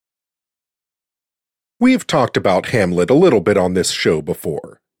We've talked about Hamlet a little bit on this show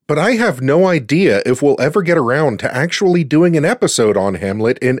before, but I have no idea if we'll ever get around to actually doing an episode on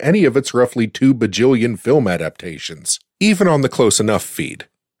Hamlet in any of its roughly 2 bajillion film adaptations, even on the Close Enough feed.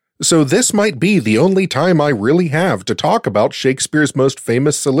 So this might be the only time I really have to talk about Shakespeare's most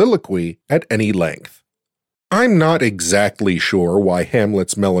famous soliloquy at any length. I'm not exactly sure why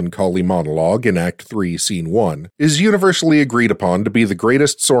Hamlet's melancholy monologue in Act 3, Scene 1 is universally agreed upon to be the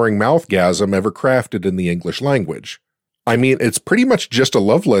greatest soaring mouthgasm ever crafted in the English language. I mean, it's pretty much just a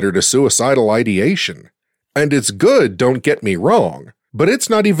love letter to suicidal ideation. And it's good, don't get me wrong, but it's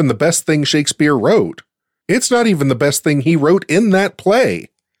not even the best thing Shakespeare wrote. It's not even the best thing he wrote in that play.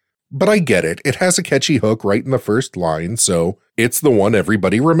 But I get it, it has a catchy hook right in the first line, so it's the one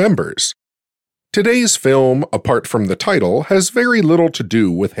everybody remembers. Today's film, apart from the title, has very little to do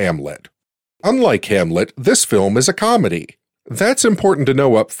with Hamlet. Unlike Hamlet, this film is a comedy. That's important to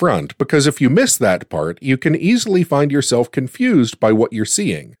know up front, because if you miss that part, you can easily find yourself confused by what you're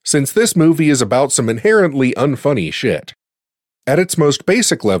seeing, since this movie is about some inherently unfunny shit. At its most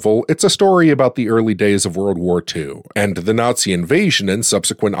basic level, it's a story about the early days of World War II, and the Nazi invasion and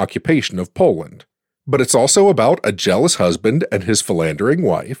subsequent occupation of Poland. But it's also about a jealous husband and his philandering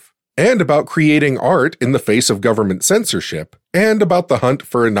wife, and about creating art in the face of government censorship, and about the hunt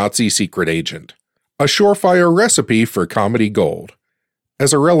for a Nazi secret agent. A surefire recipe for comedy gold.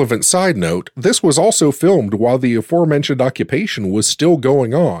 As a relevant side note, this was also filmed while the aforementioned occupation was still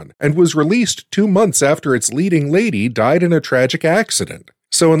going on, and was released 2 months after its leading lady died in a tragic accident.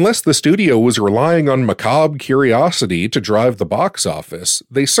 So unless the studio was relying on macabre curiosity to drive the box office,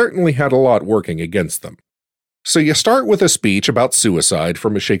 they certainly had a lot working against them. So you start with a speech about suicide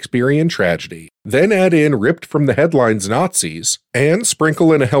from a Shakespearean tragedy, then add in ripped from the headlines Nazis, and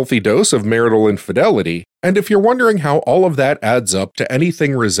sprinkle in a healthy dose of marital infidelity, and if you're wondering how all of that adds up to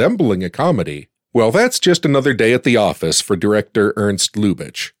anything resembling a comedy, well, that's just another day at the office for director Ernst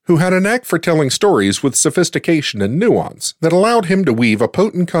Lubitsch, who had a knack for telling stories with sophistication and nuance that allowed him to weave a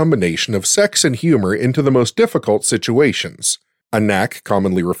potent combination of sex and humor into the most difficult situations, a knack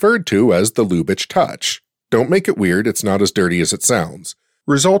commonly referred to as the Lubitsch touch. Don't make it weird, it's not as dirty as it sounds,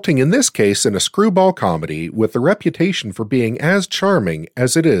 resulting in this case in a screwball comedy with a reputation for being as charming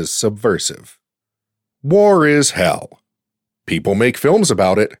as it is subversive. War is hell. People make films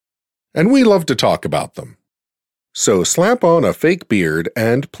about it, and we love to talk about them. So slap on a fake beard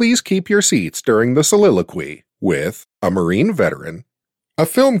and please keep your seats during the soliloquy with a Marine veteran, a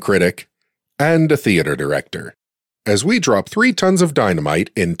film critic, and a theater director, as we drop 3 tons of dynamite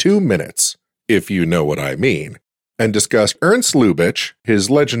in 2 minutes. If you know what I mean, and discussed Ernst Lubitsch, his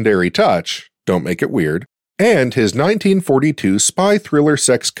legendary touch, don't make it weird, and his 1942 spy thriller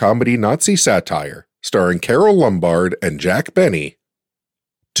sex comedy Nazi satire, starring Carole Lombard and Jack Benny,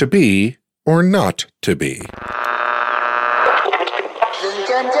 To Be or Not to Be.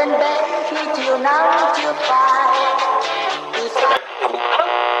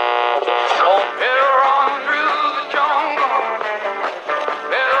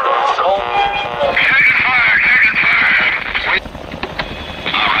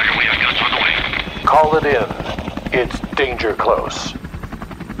 Call it in. It's danger close.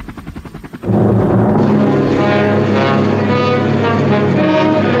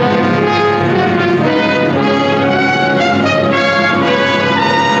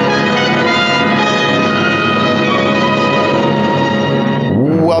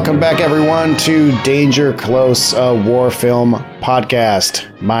 Welcome back, everyone, to Danger Close, a war film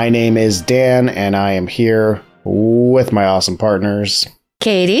podcast. My name is Dan, and I am here with my awesome partners,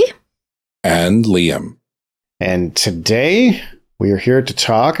 Katie and Liam. And today we are here to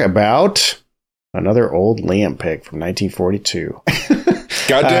talk about another old Liam pick from 1942.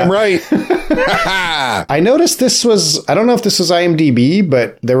 Goddamn right. I noticed this was, I don't know if this was IMDb,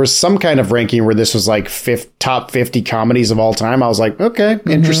 but there was some kind of ranking where this was like top 50 comedies of all time. I was like, okay,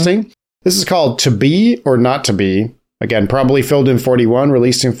 interesting. This is called To Be or Not to Be. Again, probably filmed in 41,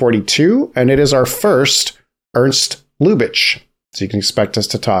 released in 42, and it is our first Ernst Lubitsch. So you can expect us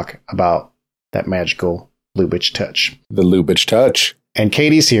to talk about that magical Lubitsch touch. The Lubitsch touch. And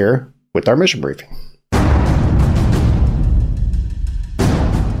Katie's here with our mission briefing.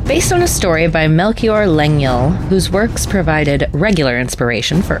 Based on a story by Melchior Lengyel, whose works provided regular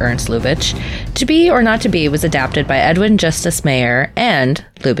inspiration for Ernst Lubitsch, To Be or Not to Be was adapted by Edwin Justus Mayer and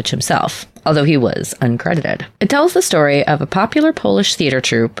Lubitsch himself, although he was uncredited. It tells the story of a popular Polish theater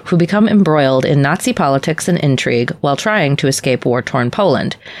troupe who become embroiled in Nazi politics and intrigue while trying to escape war-torn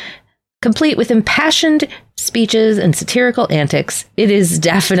Poland. Complete with impassioned speeches and satirical antics, it is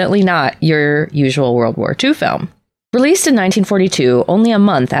definitely not your usual World War II film. Released in 1942, only a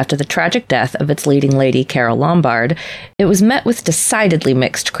month after the tragic death of its leading lady, Carole Lombard, it was met with decidedly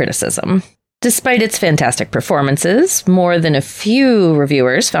mixed criticism. Despite its fantastic performances, more than a few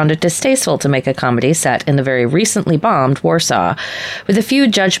reviewers found it distasteful to make a comedy set in the very recently bombed Warsaw, with a few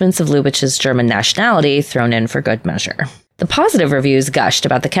judgments of Lubitsch's German nationality thrown in for good measure. The positive reviews gushed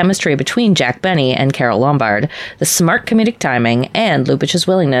about the chemistry between Jack Benny and Carole Lombard, the smart comedic timing, and Lubitsch's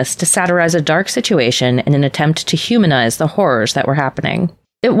willingness to satirize a dark situation in an attempt to humanize the horrors that were happening.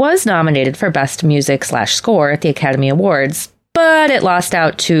 It was nominated for Best Music/Score at the Academy Awards, but it lost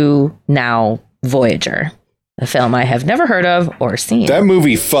out to now Voyager, a film I have never heard of or seen. That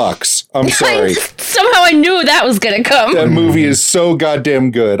movie fucks. I'm sorry. Somehow I knew that was going to come. That movie is so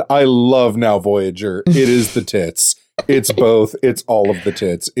goddamn good. I love Now Voyager. It is the tits. It's both. It's all of the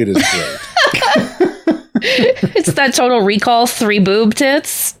tits. It is great. It's that Total Recall 3 boob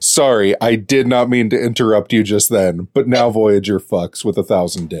tits. Sorry, I did not mean to interrupt you just then, but Now Voyager fucks with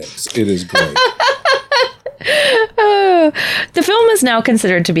 1,000 dicks. It is great. The film is now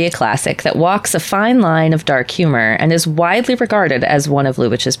considered to be a classic that walks a fine line of dark humor and is widely regarded as one of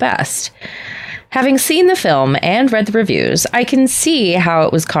Lubitsch's best. Having seen the film and read the reviews, I can see how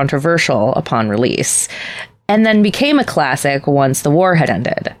it was controversial upon release, and then became a classic once the war had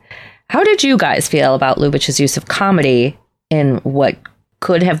ended. How did you guys feel about Lubitsch's use of comedy in what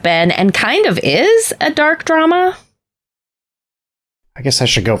could have been and kind of is a dark drama? I guess I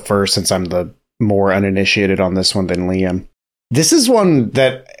should go first since I'm the more uninitiated on this one than Liam. This is one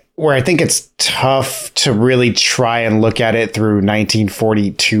where I think it's tough to really try and look at it through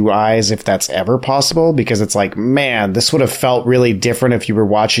 1942 eyes, if that's ever possible, because it's like, man, this would have felt really different if you were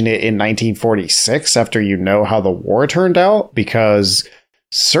watching it in 1946 after you know how the war turned out, because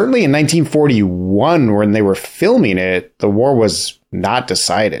certainly in 1941, when they were filming it, the war was not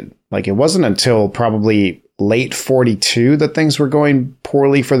decided. Like, it wasn't until probably late 42 that things were going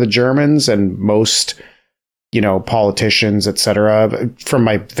poorly for the Germans, and most, politicians, etc., from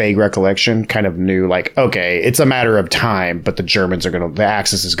my vague recollection, kind of knew, like, okay, it's a matter of time, but the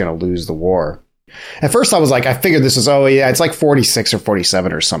Axis is going to lose the war. At first I was like, I figured this is, it's like 46 or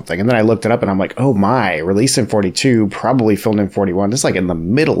 47 or something. And then I looked it up and I'm like, oh my, released in 42, probably filmed in 41. This is like in the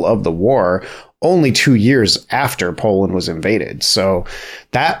middle of the war, only 2 years after Poland was invaded. So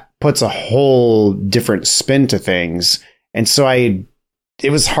that puts a whole different spin to things. And so it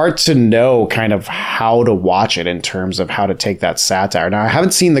was hard to know kind of how to watch it in terms of how to take that satire. Now, I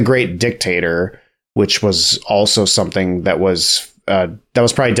haven't seen The Great Dictator, which was also something that was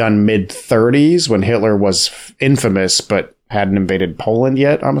probably done mid-30s when Hitler was infamous, but hadn't invaded Poland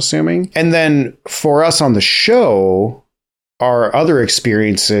yet, I'm assuming. And then for us on the show, our other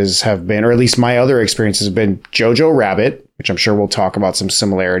experiences have been, or at least my other experiences have been Jojo Rabbit, which I'm sure we'll talk about some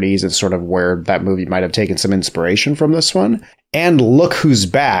similarities and sort of where that movie might have taken some inspiration from this one. And Look Who's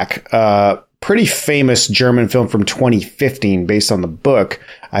Back, pretty famous German film from 2015 based on the book.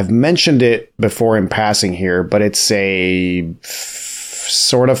 I've mentioned it before in passing here, but it's a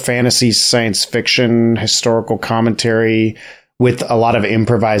sort of fantasy science fiction historical commentary with a lot of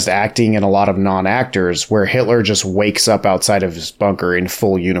improvised acting and a lot of non-actors, where Hitler just wakes up outside of his bunker in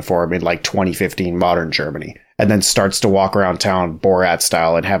full uniform in like 2015 modern Germany, and then starts to walk around town Borat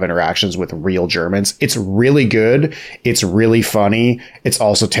style and have interactions with real Germans. It's really good. It's really funny. It's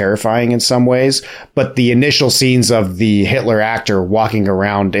also terrifying in some ways. But the initial scenes of the Hitler actor walking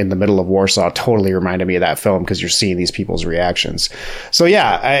around in the middle of Warsaw totally reminded me of that film, because you're seeing these people's reactions. So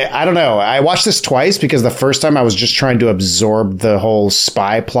yeah, I don't know. I watched this twice because the first time I was just trying to absorb the whole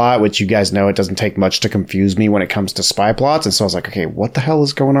spy plot, which you guys know it doesn't take much to confuse me when it comes to spy plots. And so I was like, okay, what the hell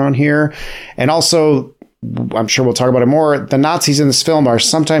is going on here? And also, I'm sure we'll talk about it more, the Nazis in this film are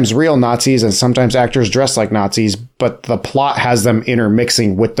sometimes real Nazis and sometimes actors dressed like Nazis, but the plot has them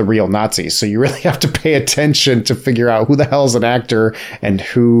intermixing with the real Nazis. So you really have to pay attention to figure out who the hell is an actor and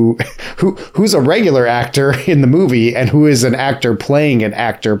who's a regular actor in the movie and who is an actor playing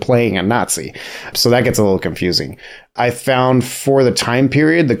a Nazi. So that gets a little confusing. I found for the time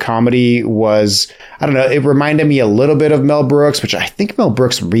period, the comedy was, I don't know, it reminded me a little bit of Mel Brooks, which I think Mel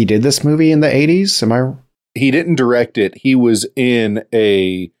Brooks redid this movie in the 80s. Am I? He didn't direct it. He was in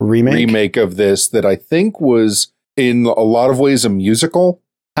a remake of this that I think was in a lot of ways a musical.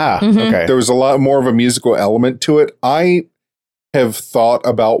 Okay. There was a lot more of a musical element to it. I have thought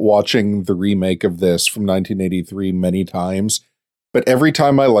about watching the remake of this from 1983 many times, but every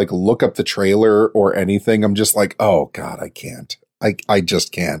time I look up the trailer or anything, I'm just like, oh God, I can't. I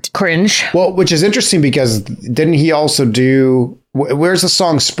just can't. Cringe. Well, which is interesting because didn't he also do Where's the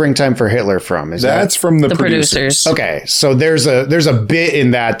song "Springtime for Hitler" from? That's from the producers. Okay, so there's a bit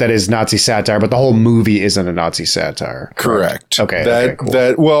in that is Nazi satire, but the whole movie isn't a Nazi satire. Correct. Okay.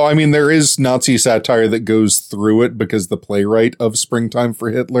 Cool. Well, I mean, there is Nazi satire that goes through it because the playwright of Springtime for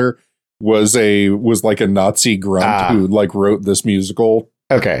Hitler was like a Nazi grunt who like wrote this musical.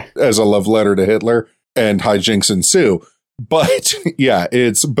 Okay. As a love letter to Hitler, and hijinks ensue. But yeah,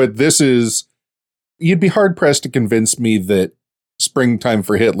 this is, you'd be hard pressed to convince me that Springtime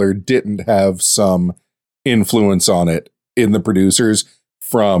for Hitler didn't have some influence on it in the producers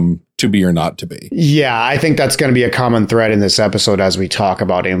from To Be or Not to Be. Yeah, I think that's going to be a common thread in this episode as we talk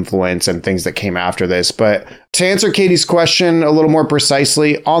about influence and things that came after this. But to answer Katie's question a little more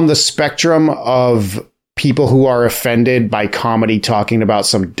precisely, on the spectrum of people who are offended by comedy talking about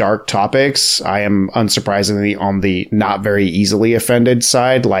some dark topics, I am unsurprisingly on the not very easily offended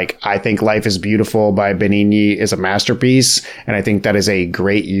side. Like, I think Life is Beautiful by Benigni is a masterpiece, and I think that is a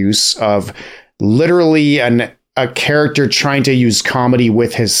great use of literally a character trying to use comedy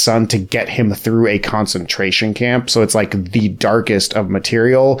with his son to get him through a concentration camp. So it's like the darkest of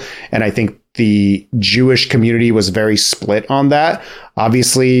material, and I think the Jewish community was very split on that.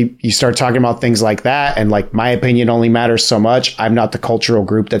 Obviously, you start talking about things like that, and like, my opinion only matters so much. I'm not the cultural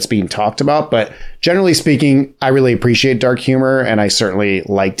group that's being talked about, but generally speaking, I really appreciate dark humor, and I certainly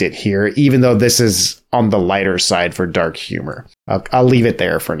liked it here, even though this is on the lighter side for dark humor. I'll leave it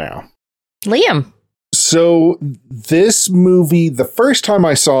there for now. Liam. So this movie, the first time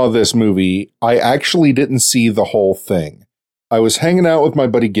I saw this movie, I actually didn't see the whole thing. I was hanging out with my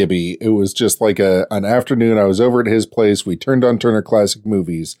buddy Gibby. It was just like an afternoon. I was over at his place. We turned on Turner Classic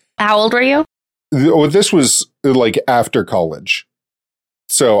Movies. How old were you? This was like after college.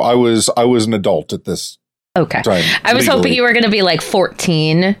 So I was an adult at this Okay. time. I was legally. hoping you were going to be like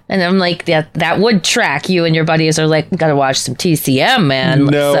 14. And I'm like, that would track. You and your buddies are like, got to watch some TCM, man.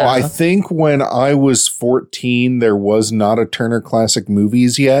 No, So- I think when I was 14, there was not a Turner Classic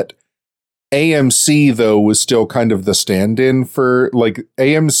Movies yet. AMC, though, was still kind of the stand-in for, like,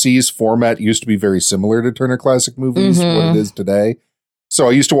 AMC's format used to be very similar to Turner Classic Movies, what it is today. So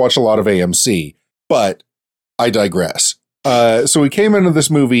I used to watch a lot of AMC, but I digress. So we came into this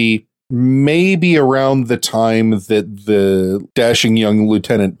movie maybe around the time that the dashing young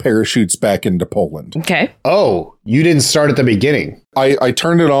lieutenant parachutes back into Poland. Okay. Oh, you didn't start at the beginning. I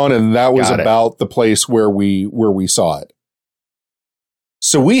turned it on, and that was Got it. about the place where we saw it.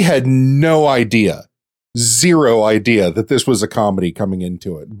 So we had no idea, zero idea that this was a comedy coming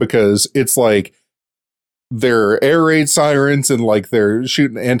into it, because it's like there are air raid sirens and like they're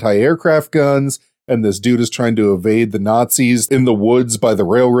shooting anti-aircraft guns, and this dude is trying to evade the Nazis in the woods by the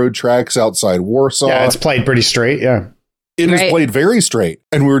railroad tracks outside Warsaw. Yeah, it's played pretty straight. Yeah. It is Right. played very straight.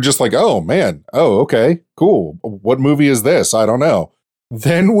 And we were just like, oh man, oh, okay, cool. What movie is this? I don't know.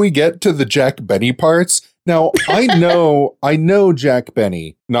 Then we get to the Jack Benny parts. Now, I know Jack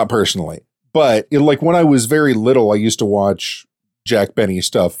Benny, not personally, but like when I was very little, I used to watch Jack Benny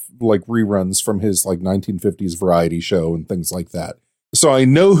stuff, like reruns from his like 1950s variety show and things like that. So I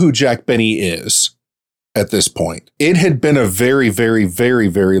know who Jack Benny is at this point. It had been a very, very, very,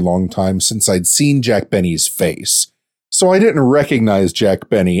 very long time since I'd seen Jack Benny's face. So I didn't recognize Jack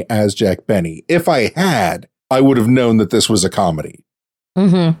Benny as Jack Benny. If I had, I would have known that this was a comedy.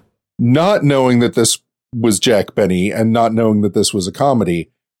 Mm-hmm. Not knowing that this was Jack Benny and not knowing that this was a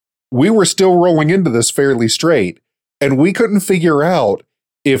comedy, we were still rolling into this fairly straight, and we couldn't figure out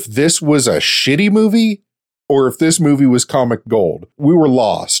if this was a shitty movie or if this movie was comic gold. We were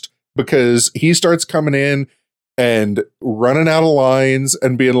lost because he starts coming in and running out of lines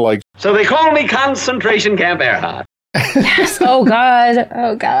and being like, So they call me Concentration Camp Earhart. Yes. Oh, God.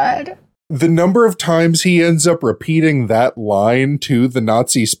 Oh, God. the number of times he ends up repeating that line to the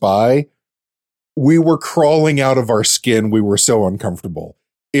Nazi spy, we were crawling out of our skin. We were so uncomfortable.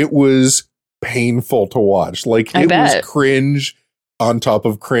 It was painful to watch. Like, I it bet. was cringe on top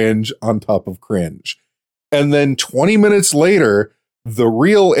of cringe on top of cringe. And then 20 minutes later, the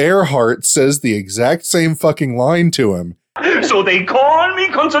real Earhart says the exact same fucking line to him. So they call me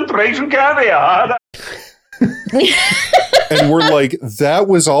Concentration Camp Earhart. And we're like, that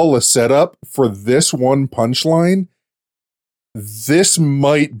was all a setup for this one punchline. This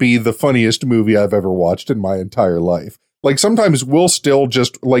might be the funniest movie I've ever watched in my entire life. Like, sometimes we'll still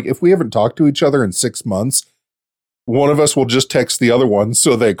just, like, if we haven't talked to each other in 6 months, one of us will just text the other one,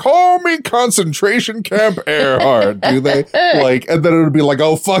 so they call me Concentration Camp Earhart, do they? Like, and then it'll be like,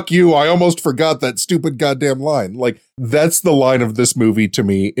 oh, fuck you, I almost forgot that stupid goddamn line. Like, that's the line of this movie to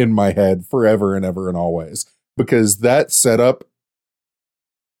me in my head forever and ever and always. Because that setup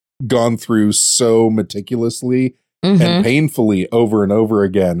gone through so meticulously and painfully over and over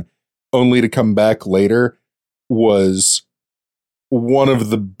again, only to come back later, was one of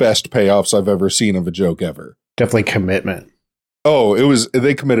the best payoffs I've ever seen of a joke ever. Definitely commitment. Oh,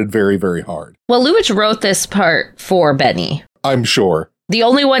 they committed very, very hard. Well, Lubitsch wrote this part for Benny. I'm sure. The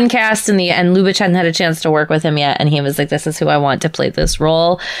only one cast in the end, Lubitsch hadn't had a chance to work with him yet, and he was like, this is who I want to play this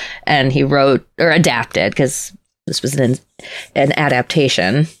role. And he wrote, or adapted, because this was an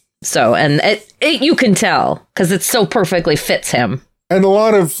adaptation. So, and it you can tell, because it so perfectly fits him. And a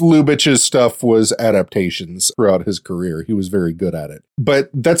lot of Lubitsch's stuff was adaptations throughout his career. He was very good at it. But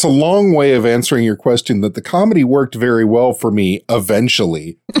that's a long way of answering your question that the comedy worked very well for me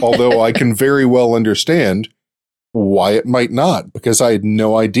eventually, although I can very well understand why it might not, because I had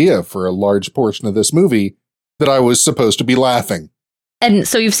no idea for a large portion of this movie that I was supposed to be laughing. And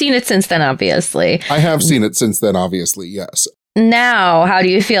so you've seen it since then, obviously. I have seen it since then, obviously, yes. Now, how do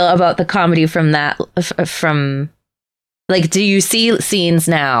you feel about the comedy from that, like, do you see scenes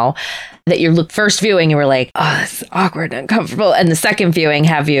now that your first viewing, you were like, oh, it's awkward and uncomfortable, and the second viewing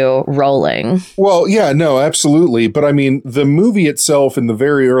have you rolling? Well, yeah, no, absolutely. But I mean, the movie itself in the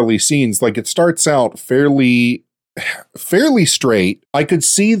very early scenes, like, it starts out fairly straight. I could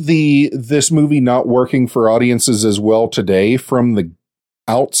see this movie not working for audiences as well today from the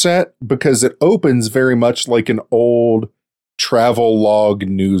outset, because it opens very much like an old travel log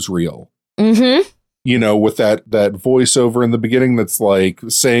newsreel. Mm-hmm. You know, with that voiceover in the beginning that's like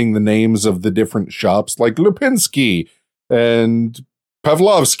saying the names of the different shops, like Lipinski and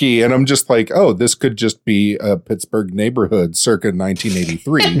Pavlovsky. And I'm just like, oh, this could just be a Pittsburgh neighborhood circa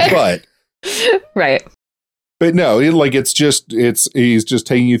 1983. But right. But no, he's just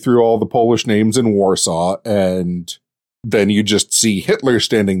taking you through all the Polish names in Warsaw, and then you just see Hitler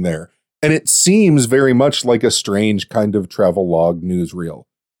standing there. And it seems very much like a strange kind of travelogue newsreel.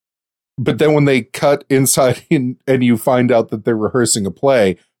 But then when they cut inside and you find out that they're rehearsing a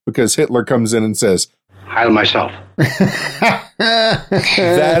play, because Hitler comes in and says, Heil myself.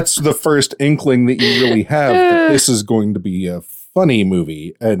 That's the first inkling that you really have that this is going to be a funny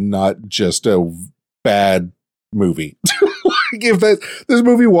movie and not just a bad movie. If this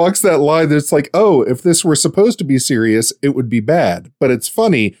movie walks that line, it's like, oh, if this were supposed to be serious, it would be bad, but it's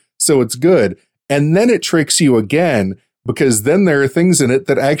funny, so it's good. And then it tricks you again, because then there are things in it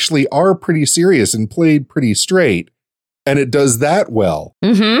that actually are pretty serious and played pretty straight, and it does that well.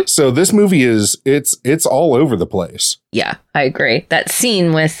 Mm-hmm. So this movie it's all over the place. Yeah, I agree. That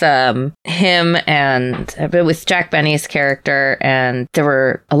scene with him and with Jack Benny's character, and there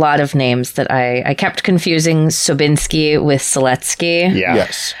were a lot of names that I kept confusing Sobinski with Seletsky. Yeah.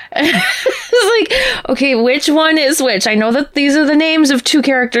 Yes. It's like, okay, which one is which? I know that these are the names of two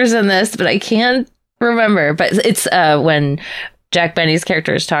characters in this, but I can't remember. But it's when Jack Benny's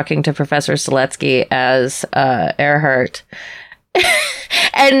character is talking to Professor Seletsky as Earhart.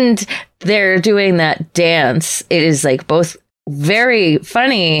 And they're doing that dance. It is like both very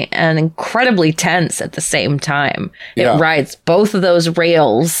funny and incredibly tense at the same time. Yeah. It rides both of those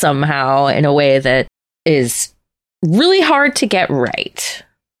rails somehow in a way that is really hard to get right.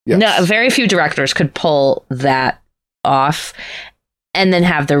 Yes. No, very few directors could pull that off and then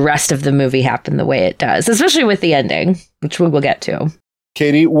have the rest of the movie happen the way it does, especially with the ending, which we will get to.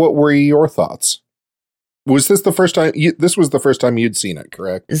 Katie, what were your thoughts? Was this the first time? This was the first time you'd seen it,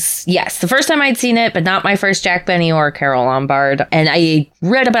 correct? Yes, the first time I'd seen it, but not my first Jack Benny or Carole Lombard. And I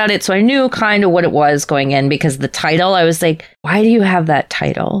read about it, so I knew kind of what it was going in, because the title, I was like, why do you have that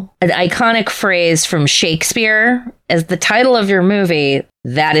title? An iconic phrase from Shakespeare as the title of your movie,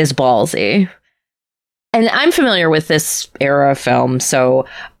 that is ballsy. And I'm familiar with this era of film, so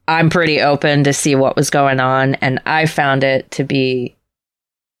I'm pretty open to see what was going on. And I found it to be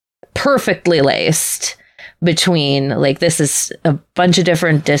perfectly laced between, like, this is a bunch of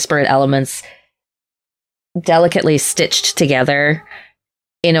different disparate elements delicately stitched together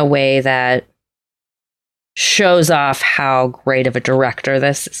in a way that shows off how great of a director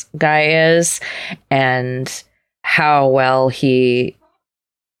this guy is and how well he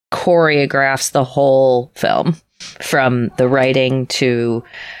choreographs the whole film, from the writing to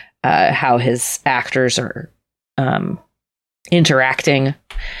how his actors are interacting.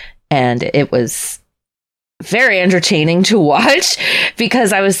 And it was very entertaining to watch,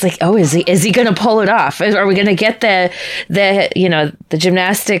 because I was like, oh, is he going to pull it off? Are we going to get the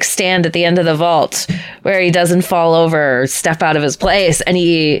gymnastics stand at the end of the vault where he doesn't fall over or step out of his place? And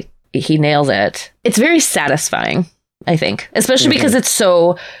he nails it. It's very satisfying, I think, especially because it's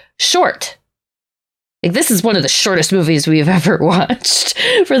so short. Like, this is one of the shortest movies we've ever watched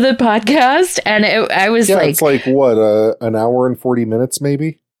for the podcast. And I was like... it's like, what, an hour and 40 minutes,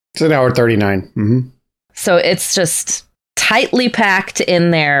 maybe? It's an hour 39. Mm-hmm. So it's just tightly packed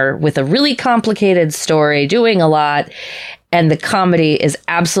in there with a really complicated story, doing a lot. And the comedy is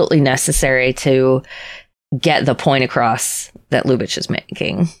absolutely necessary to get the point across that Lubitsch is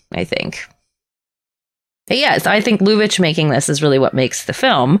making, I think. But yes, I think Lubitsch making this is really what makes the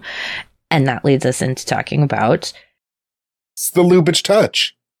film. And that leads us into talking about... It's the Lubitsch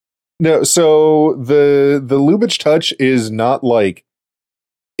touch. No, so the Lubitsch touch is not like...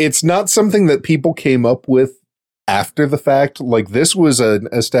 It's not something that people came up with after the fact. Like, this was an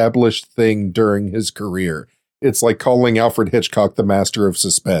established thing during his career. It's like calling Alfred Hitchcock the master of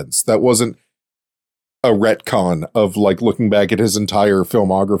suspense. That wasn't a retcon of like looking back at his entire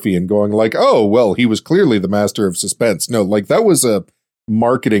filmography and going like, oh, well, he was clearly the master of suspense. No, like that was a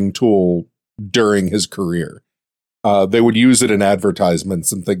marketing tool during his career. They would use it in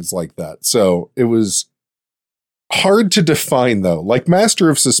advertisements and things like that. So it was hard to define, though. Like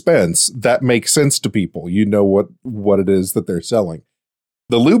master of suspense, that makes sense to people. You know what it is that they're selling.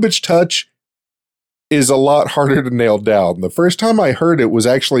 The Lubitsch touch is a lot harder to nail down. The first time I heard it was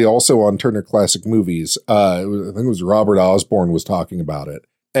actually also on Turner Classic Movies. I think it was Robert Osborne was talking about it.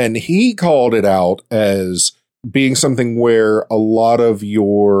 And he called it out as being something where a lot of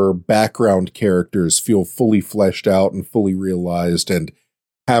your background characters feel fully fleshed out and fully realized and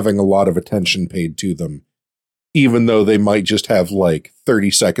having a lot of attention paid to them, even though they might just have like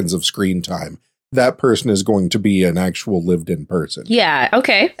 30 seconds of screen time. That person is going to be an actual lived-in person. Yeah,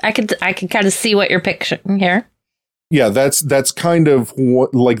 okay. I can kind of see what you're picturing here. Yeah, that's kind of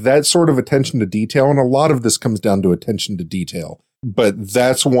what, like that sort of attention to detail, and a lot of this comes down to attention to detail. But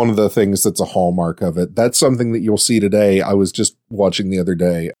that's one of the things that's a hallmark of it. That's something that you'll see today. I was just watching the other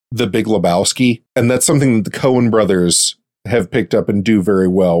day, The Big Lebowski, and that's something that the Coen brothers have picked up and do very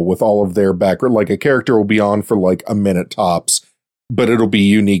well with all of their background. Like a character will be on for like a minute tops, but it'll be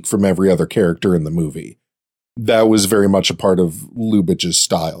unique from every other character in the movie. That was very much a part of Lubitsch's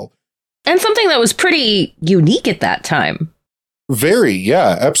style. And something that was pretty unique at that time. Very,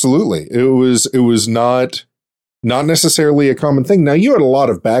 yeah, absolutely. It was not necessarily a common thing. Now, you had a lot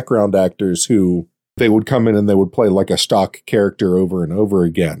of background actors who they would come in and they would play like a stock character over and over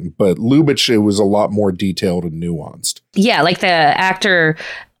again. But Lubitsch, it was a lot more detailed and nuanced. Yeah, like the actor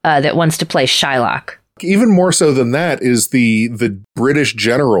that wants to play Shylock. Even more so than that is the British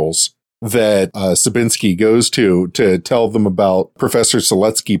generals that Sabinski goes to tell them about Professor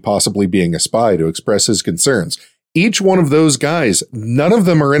Seletsky possibly being a spy to express his concerns. Each one of those guys, none of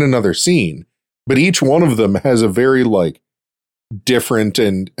them are in another scene, but each one of them has a very like different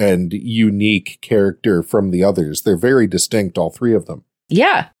and unique character from the others. They're very distinct, all three of them.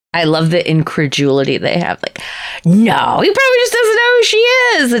 Yeah. I love the incredulity they have. Like, no, he probably just doesn't know who she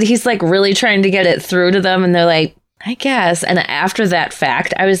is. And he's like really trying to get it through to them. And they're like, I guess. And after that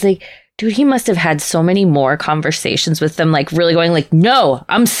fact, I was like, dude, he must have had so many more conversations with them, like really going like, no,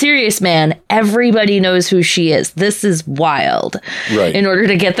 I'm serious, man. Everybody knows who she is. This is wild. Right. In order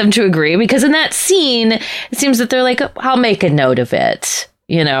to get them to agree. Because in that scene, it seems that they're like, I'll make a note of it.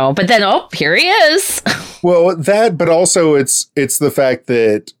 You know, but then, oh, here he is. Well, that, but also it's the fact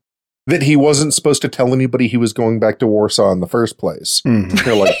that he wasn't supposed to tell anybody he was going back to Warsaw in the first place. Mm-hmm.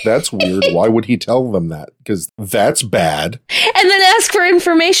 They're like, that's weird. Why would he tell them that? Because that's bad. And then ask for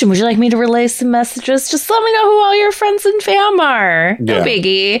information. Would you like me to relay some messages? Just let me know who all your friends and fam are. No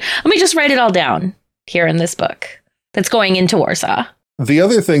biggie. Let me just write it all down here in this book that's going into Warsaw. The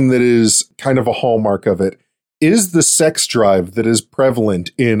other thing that is kind of a hallmark of it is the sex drive that is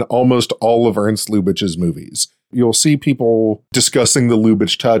prevalent in almost all of Ernst Lubitsch's movies. You'll see people discussing the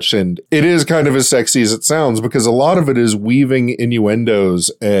Lubitsch touch, and it is kind of as sexy as it sounds because a lot of it is weaving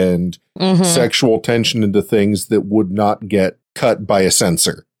innuendos and sexual tension into things that would not get cut by a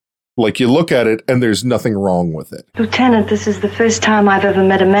censor. Like, you look at it and there's nothing wrong with it. Lieutenant, this is the first time I've ever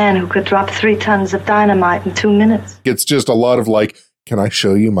met a man who could drop 3 tons of dynamite in 2 minutes. It's just a lot of like, can I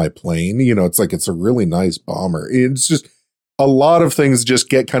show you my plane? You know, it's like, it's a really nice bomber. It's just a lot of things just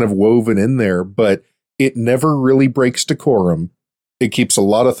get kind of woven in there, but it never really breaks decorum. It keeps a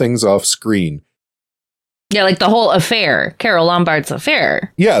lot of things off screen. Yeah, like the whole affair, Carole Lombard's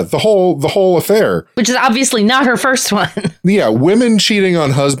affair. Yeah, the whole affair. Which is obviously not her first one. Yeah, women cheating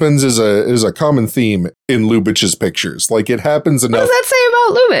on husbands is a common theme in Lubitsch's pictures. Like, it happens enough. What does that say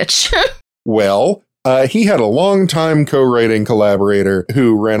about Lubitsch? Well, he had a long-time co-writing collaborator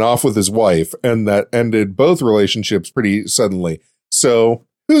who ran off with his wife, and that ended both relationships pretty suddenly. So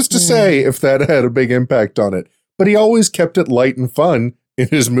who's to say if that had a big impact on it? But he always kept it light and fun in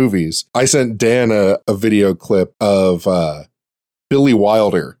his movies. I sent Dan a video clip of Billy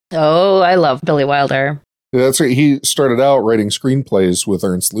Wilder. Oh, I love Billy Wilder. That's right. He started out writing screenplays with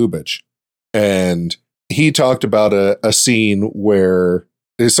Ernst Lubitsch. And he talked about a scene where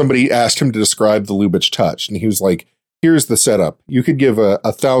somebody asked him to describe the Lubitsch touch. And he was like, here's the setup. You could give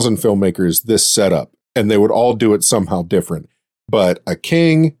 1,000 filmmakers this setup and they would all do it somehow different. But a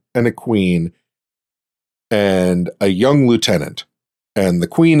king and a queen and a young lieutenant, and the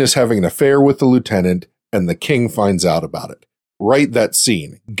queen is having an affair with the lieutenant and the king finds out about it. Write that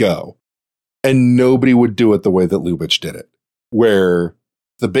scene. Go. And nobody would do it the way that Lubitsch did it, where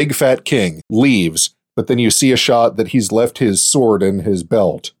the big fat king leaves, but then you see a shot that he's left his sword and his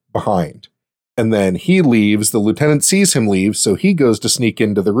belt behind. And then he leaves, the lieutenant sees him leave, so he goes to sneak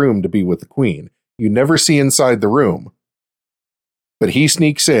into the room to be with the queen. You never see inside the room, but he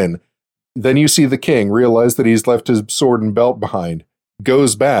sneaks in. Then you see the king realize that he's left his sword and belt behind,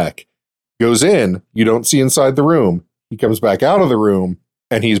 goes back, goes in, you don't see inside the room. He comes back out of the room,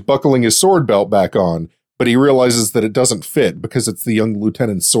 and he's buckling his sword belt back on, but he realizes that it doesn't fit because it's the young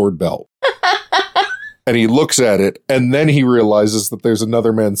lieutenant's sword belt. And he looks at it, and then he realizes that there's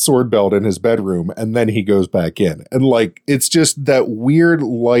another man's sword belt in his bedroom, and then he goes back in. And like, it's just that weird,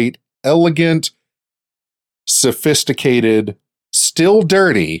 light, elegant, sophisticated, still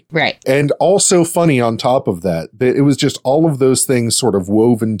dirty, right, and also funny on top of that. It was just all of those things sort of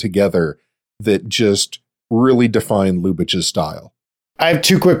woven together that just really define Lubitsch's style. I have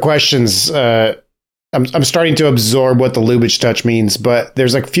two quick questions. I'm starting to absorb what the Lubitsch touch means, but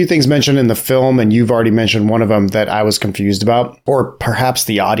there's like a few things mentioned in the film, and you've already mentioned one of them that I was confused about, or perhaps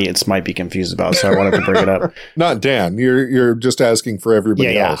the audience might be confused about, so I wanted to bring it up. Not Dan. You're just asking for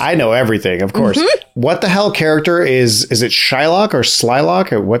everybody else. Yeah, I know everything, of course. Mm-hmm. What the hell character is it Shylock or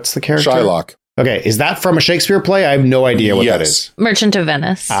Slylock? Or what's the character? Shylock. Okay, is that from a Shakespeare play? I have no idea what that is. Merchant of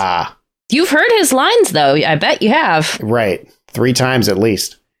Venice. Ah. You've heard his lines, though. I bet you have. Right. 3 times at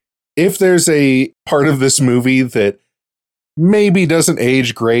least. If there's a part of this movie that maybe doesn't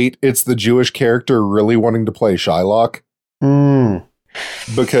age great, it's the Jewish character really wanting to play Shylock.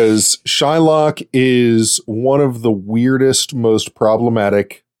 Because Shylock is one of the weirdest, most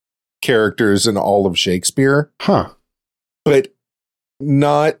problematic characters in all of Shakespeare. Huh. But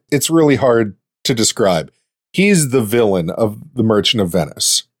it's really hard to describe. He's the villain of The Merchant of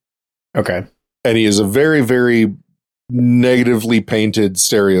Venice. Okay. And he is a very, very negatively painted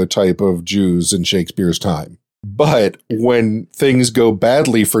stereotype of Jews in Shakespeare's time. But when things go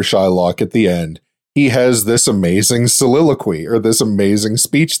badly for Shylock at the end, he has this amazing soliloquy or this amazing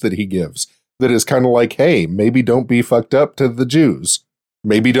speech that he gives that is kind of like, hey, maybe don't be fucked up to the Jews.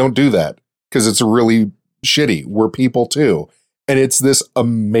 Maybe don't do that because it's really shitty. We're people too. And it's this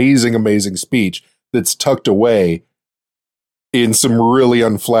amazing, amazing speech that's tucked away in some really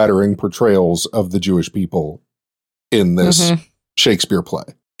unflattering portrayals of the Jewish people in this Shakespeare play.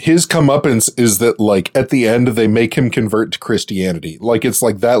 His comeuppance is that, like, at the end, they make him convert to Christianity. Like, it's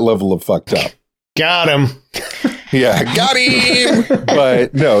like that level of fucked up. Got him. Yeah, got him.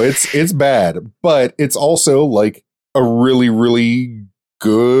 But no, it's bad. But it's also like a really, really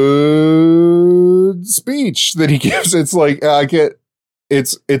good speech that he gives. It's like,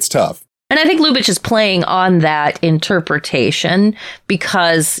 it's tough. And I think Lubitsch is playing on that interpretation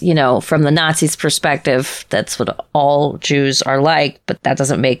because, from the Nazis' perspective, that's what all Jews are like. But that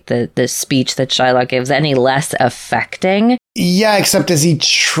doesn't make the speech that Shylock gives any less affecting. Yeah, except is he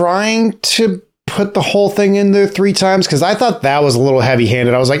trying to put the whole thing in there 3 times? Because I thought that was a little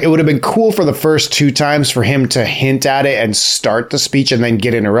heavy-handed. I was like, it would have been cool for the first 2 times for him to hint at it and start the speech and then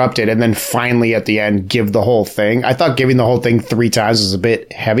get interrupted and then finally at the end give the whole thing. I thought giving the whole thing 3 times was a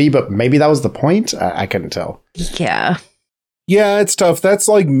bit heavy, but maybe that was the point. I couldn't tell. Yeah. Yeah, it's tough. That's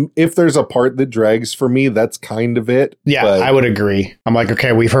like, if there's a part that drags for me, that's kind of it. Yeah, but I would agree. I'm like,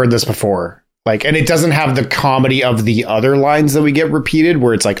 okay, we've heard this before. Like, and it doesn't have the comedy of the other lines that we get repeated,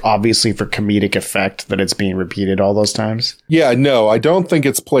 where it's like obviously for comedic effect that it's being repeated all those times. Yeah, no, I don't think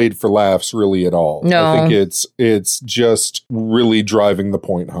it's played for laughs really at all. No. I think it's just really driving the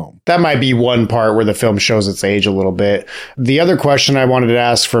point home. That might be one part where the film shows its age a little bit. The other question I wanted to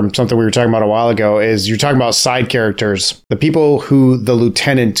ask from something we were talking about a while ago is you're talking about side characters, the people who the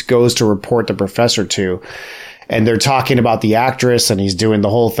lieutenant goes to report the professor to. And they're talking about the actress, and he's doing the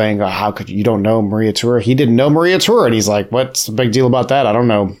whole thing. How could you don't know Maria Tour? He didn't know Maria Tour, and he's like, "What's the big deal about that? I don't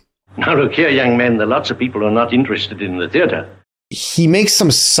know." Now look here, young men. There are lots of people who are not interested in the theater. He makes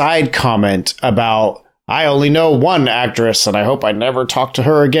some side comment about, I only know one actress, and I hope I never talk to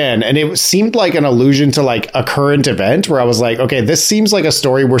her again. And it seemed like an allusion to like a current event where I was like, okay, this seems like a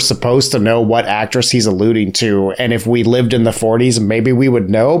story we're supposed to know what actress he's alluding to. And if we lived in the 40s, maybe we would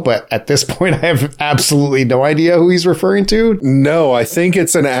know. But at this point, I have absolutely no idea who he's referring to. No, I think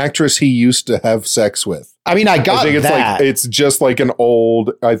it's an actress he used to have sex with. I mean, I think it's that. Like, it's just like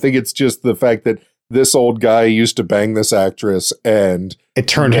I think it's just the fact that this old guy used to bang this actress, and it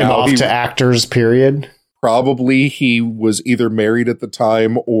turned him off to actors, period. Probably he was either married at the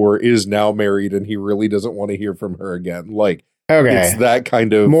time or is now married, and he really doesn't want to hear from her again. Like, okay, it's that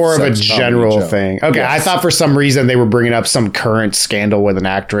kind of more of a general thing. Okay, yes. I thought for some reason they were bringing up some current scandal with an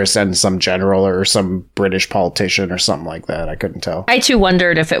actress and some general or some British politician or something like that. I couldn't tell. I too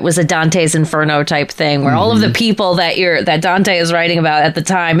wondered if it was a Dante's Inferno type thing where all of the people that Dante is writing about at the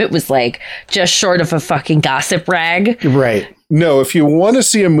time, it was like just short of a fucking gossip rag. Right. No, if you want to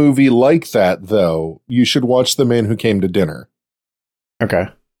see a movie like that, though, you should watch The Man Who Came to Dinner. Okay.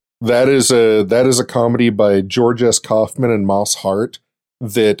 That is a comedy by George S. Kaufman and Moss Hart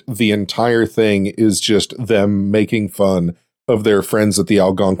that the entire thing is just them making fun of their friends at the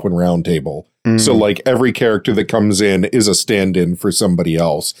Algonquin Round Table. So like every character that comes in is a stand-in for somebody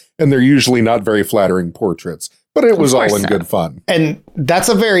else, and they're usually not very flattering portraits. But it was all in good fun. And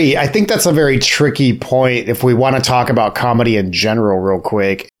I think that's a very tricky point if we want to talk about comedy in general real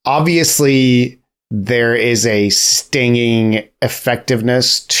quick. Obviously, there is a stinging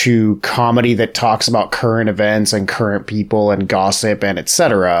effectiveness to comedy that talks about current events and current people and gossip and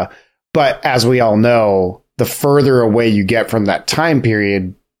etc. But as we all know, the further away you get from that time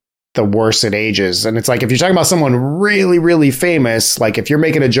period, the worse it ages. And it's like, if you're talking about someone really, really famous, like if you're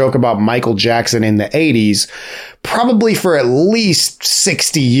making a joke about Michael Jackson in the 80s, probably for at least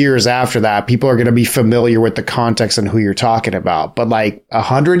 60 years after that, people are going to be familiar with the context and who you're talking about. But like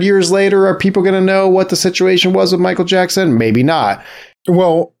 100 years later, are people going to know what the situation was with Michael Jackson? Maybe not.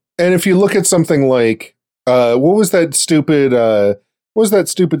 Well, and if you look at something like, what was that stupid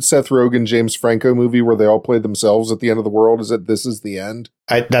Seth Rogen, James Franco movie where they all play themselves at the end of the world? Is it This Is the End?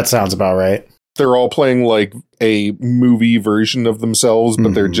 That sounds about right. They're all playing like a movie version of themselves,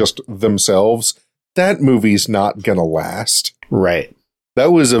 but they're just themselves. That movie's not gonna last. Right.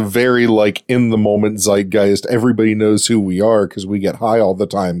 That was a very like in the moment zeitgeist, everybody knows who we are because we get high all the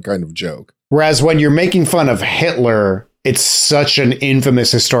time kind of joke. Whereas when you're making fun of Hitler, it's such an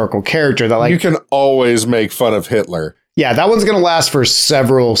infamous historical character that like you can always make fun of Hitler. Yeah, that one's going to last for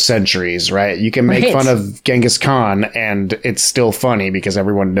several centuries, right? You can make fun of Genghis Khan and it's still funny because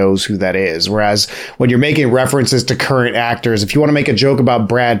everyone knows who that is. Whereas when you're making references to current actors, if you want to make a joke about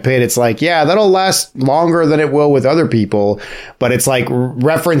Brad Pitt, it's like, yeah, that'll last longer than it will with other people. But it's like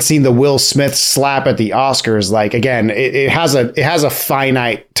referencing the Will Smith slap at the Oscars. Like, again, it has a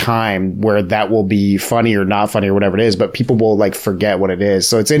finite time where that will be funny or not funny or whatever it is, but people will like forget what it is.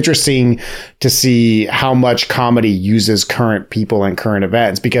 So it's interesting to see how much comedy uses current people and current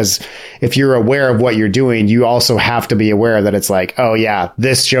events, because if you're aware of what you're doing, you also have to be aware that it's like, oh yeah,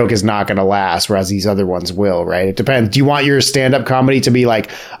 this joke is not going to last, whereas these other ones will, right? It depends. Do you want your stand-up comedy to be like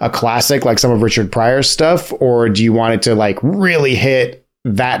a classic, like some of Richard Pryor's stuff, or do you want it to like really hit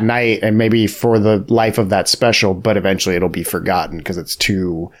that night and maybe for the life of that special, but eventually it'll be forgotten because it's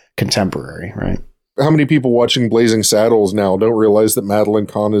too contemporary, right? How many people watching Blazing Saddles now don't realize that Madeline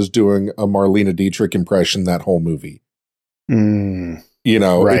Kahn is doing a Marlene Dietrich impression that whole movie? You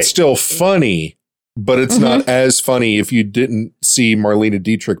know, right. It's still funny, but it's not as funny if you didn't see Marlene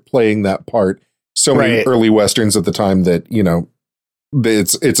Dietrich playing that part. So many early Westerns at the time that, you know,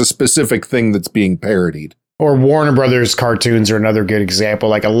 it's a specific thing that's being parodied. Or Warner Brothers cartoons are another good example.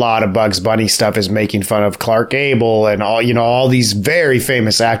 Like a lot of Bugs Bunny stuff is making fun of Clark Gable and all these very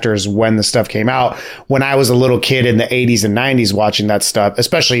famous actors when the stuff came out. When I was a little kid in the 80s and 90s watching that stuff,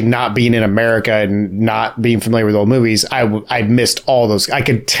 especially not being in America and not being familiar with old movies, I missed all those. I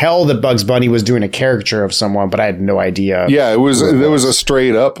could tell that Bugs Bunny was doing a caricature of someone, but I had no idea. Yeah, there was a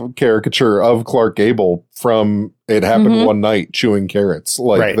straight up caricature of Clark Gable from It Happened One Night chewing carrots.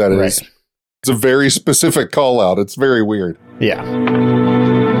 Like that is... Right. It's a very specific call out. It's very weird. Yeah.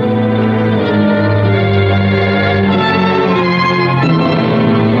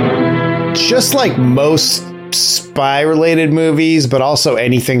 Just like most spy-related movies, but also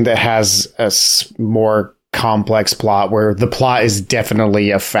anything that has a more complex plot where the plot is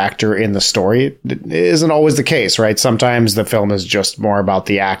definitely a factor in the story, it isn't always the case, right? Sometimes the film is just more about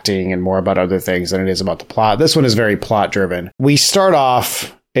the acting and more about other things than it is about the plot. This one is very plot-driven. We start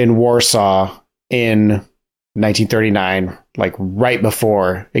off in Warsaw in 1939, like right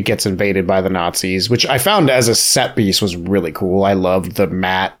before it gets invaded by the Nazis, which I found as a set piece was really cool. I loved the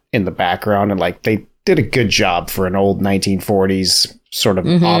mat in the background, and like they did a good job for an old 1940s sort of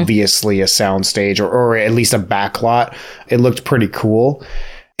obviously a soundstage or at least a backlot. It looked pretty cool.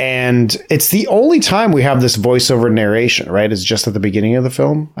 And it's the only time we have this voiceover narration, right? It's just at the beginning of the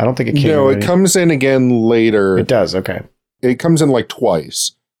film. I don't think it came. No, it comes in again later. It does. Okay. It comes in like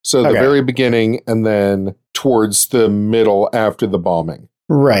twice. So the very beginning and then towards the middle after the bombing.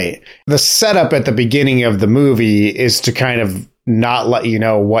 Right. The setup at the beginning of the movie is to kind of not let you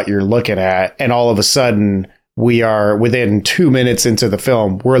know what you're looking at. And all of a sudden, we are within 2 minutes into the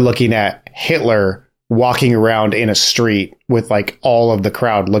film, we're looking at Hitler walking around in a street with like all of the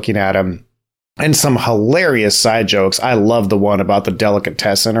crowd looking at him. And some hilarious side jokes. I love the one about the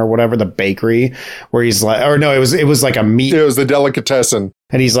delicatessen or whatever, the bakery, where he's like, or no, it was like a meat. It was the delicatessen.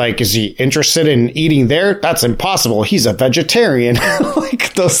 And he's like, is he interested in eating there? That's impossible. He's a vegetarian.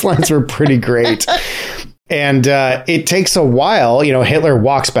 Like, those lines were pretty great. And it takes a while. You know, Hitler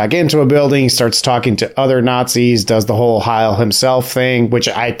walks back into a building, starts talking to other Nazis, does the whole Heil himself thing, which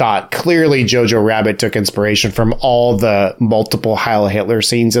I thought clearly Jojo Rabbit took inspiration from all the multiple Heil Hitler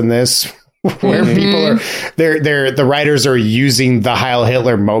scenes in this. Where people are, the writers are using the Heil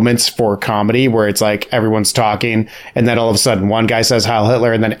Hitler moments for comedy, where it's like everyone's talking, and then all of a sudden one guy says Heil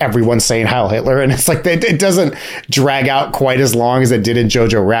Hitler, and then everyone's saying Heil Hitler, and it's like it doesn't drag out quite as long as it did in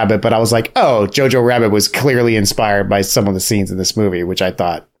Jojo Rabbit. But I was like, oh, Jojo Rabbit was clearly inspired by some of the scenes in this movie, which I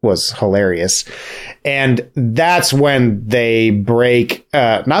thought was hilarious. And that's when they break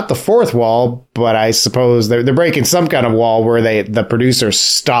not the fourth wall, but I suppose they're breaking some kind of wall where the producer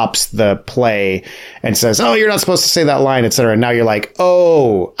stops the play and says, oh, you're not supposed to say that line, etc. And now you're like,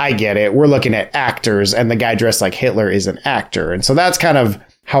 oh, I get it. We're looking at actors, and the guy dressed like Hitler is an actor. And so that's kind of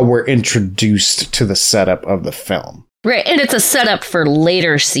how we're introduced to the setup of the film. Right, and it's a setup for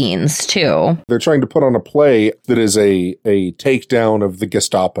later scenes, too. They're trying to put on a play that is a takedown of the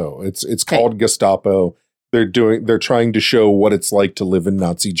Gestapo. It's called Gestapo. They're trying to show what it's like to live in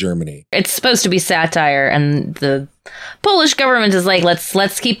Nazi Germany. It's supposed to be satire, and the Polish government is like,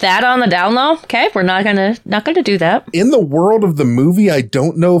 let's keep that on the down low. Okay, we're not gonna do that. In the world of the movie, I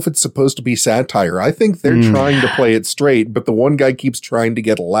don't know if it's supposed to be satire. I think they're trying to play it straight, but the one guy keeps trying to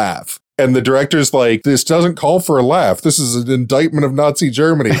get a laugh. And the director's like, this doesn't call for a laugh. This is an indictment of Nazi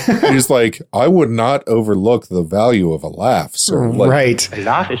Germany. And he's like, I would not overlook the value of a laugh. So, right. A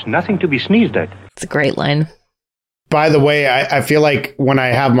laugh is nothing to be sneezed at. It's a great line. By the way, I feel like when I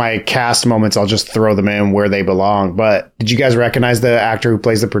have my cast moments, I'll just throw them in where they belong. But did you guys recognize the actor who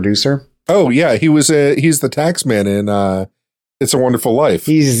plays the producer? Oh, yeah. He's the tax man in It's a Wonderful Life.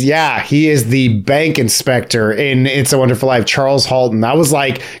 He is the bank inspector in It's a Wonderful Life, Charles Halton. I was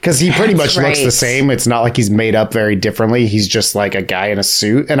like, because he pretty much looks the same. It's not like he's made up very differently. He's just like a guy in a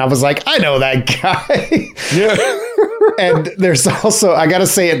suit. And I was like, I know that guy. Yeah. And there's also, I got to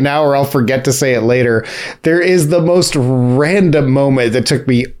say it now or I'll forget to say it later. There is the most random moment that took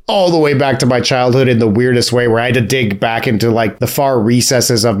me all the way back to my childhood in the weirdest way, where I had to dig back into like the far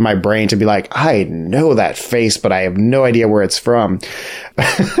recesses of my brain to be like, I know that face, but I have no idea where it's from.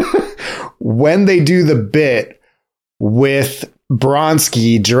 When they do the bit with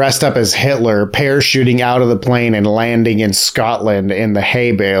Bronski dressed up as Hitler, parachuting out of the plane and landing in Scotland in the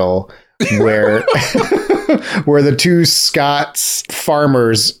hay bale, where where the two Scots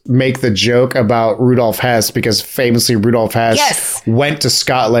farmers make the joke about Rudolf Hess, because famously Rudolf Hess went to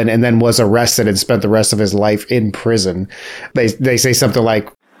Scotland and then was arrested and spent the rest of his life in prison. They say something like,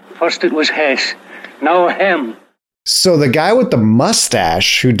 first it was Hess, now him. So the guy with the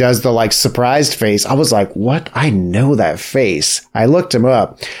mustache who does the like surprised face, I was like, what? I know that face. I looked him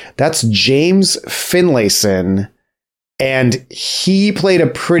up. That's James Finlayson. And he played a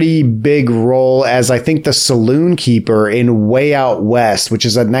pretty big role as, I think, the saloon keeper in Way Out West, which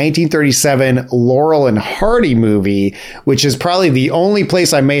is a 1937 Laurel and Hardy movie, which is probably the only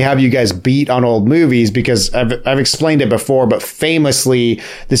place I may have you guys beat on old movies, because I've explained it before, but famously,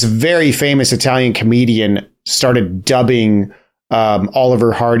 this very famous Italian comedian started dubbing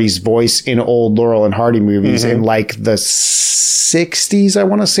Oliver Hardy's voice in old Laurel and Hardy movies in like the 60s, I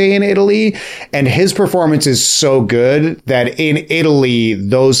want to say, in Italy. And his performance is so good that in Italy,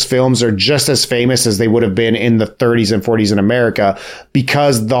 those films are just as famous as they would have been in the 30s and 40s in America,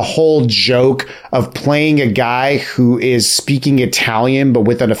 because the whole joke of playing a guy who is speaking Italian but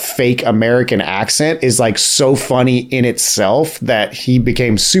with a fake American accent is like so funny in itself that he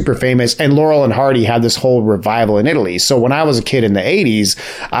became super famous. And Laurel and Hardy had this whole revival in Italy. So when I was a kid in the 80s,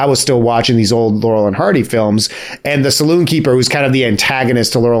 I was still watching these old Laurel and Hardy films, and the saloon keeper, who's kind of the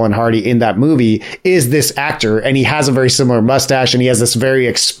antagonist to Laurel and Hardy in that movie, is this actor, and he has a very similar mustache, and he has this very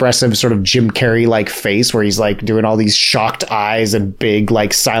expressive sort of Jim Carrey like face where he's like doing all these shocked eyes and big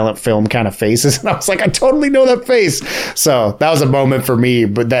like silent film kind of faces, and I was like, I totally know that face. So that was a moment for me,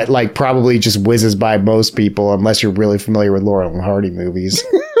 but that like probably just whizzes by most people unless you're really familiar with Laurel and Hardy movies.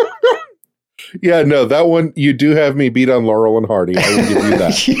 Yeah, no, that one, you do have me beat on Laurel and Hardy. I will give you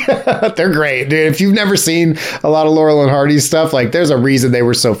that. Yeah, they're great, dude. If you've never seen a lot of Laurel and Hardy stuff, like there's a reason they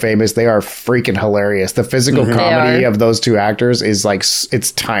were so famous. They are freaking hilarious. The physical comedy of those two actors is like,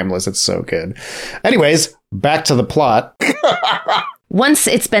 it's timeless. It's so good. Anyways, back to the plot. Once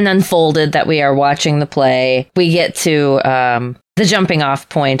it's been unfolded that we are watching the play, we get to the jumping off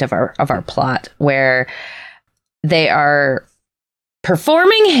point of our plot, where they are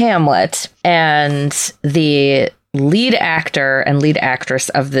performing Hamlet, and the lead actor and lead actress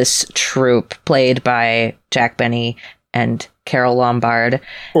of this troupe, played by Jack Benny and Carol Lombard.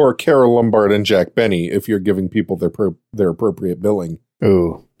 Or Carol Lombard and Jack Benny, if you're giving people their appropriate billing.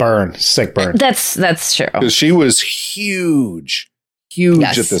 Ooh, burn. Sick burn. That's true. Because she was huge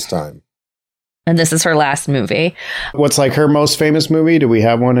at this time. And this is her last movie. What's like her most famous movie? Do we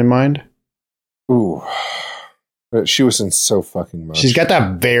have one in mind? Ooh. She was in so fucking much. She's got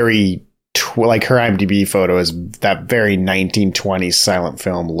that very, like her IMDb photo is that very 1920s silent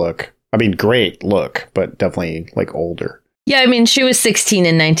film look. I mean, great look, but definitely like older. Yeah, I mean, she was 16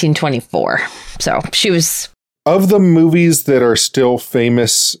 in 1924. So she was... Of the movies that are still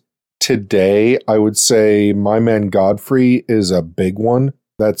famous today, I would say My Man Godfrey is a big one.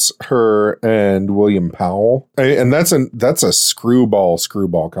 That's her and William Powell. And that's a screwball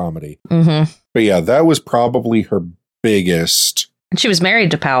comedy. Mm-hmm. But yeah, that was probably her biggest. And she was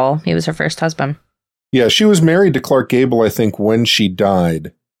married to Powell. He was her first husband. Yeah, she was married to Clark Gable, I think, when she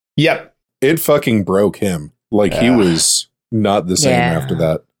died. Yep. It fucking broke him. Like, he was not the same after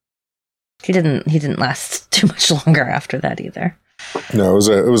that. He didn't last too much longer after that either. No,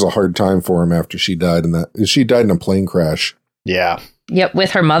 it was a hard time for him after she died she died in a plane crash. Yeah. Yep,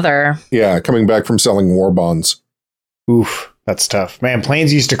 with her mother. Yeah, coming back from selling war bonds. Oof. That's tough. Man,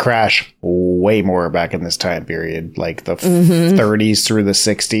 planes used to crash way more back in this time period. Like the 30s through the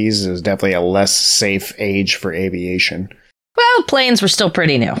 60s is definitely a less safe age for aviation. Well, planes were still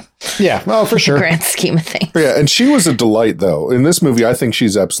pretty new. Yeah, well, for sure. Grand scheme of things. Yeah, and she was a delight, though. In this movie, I think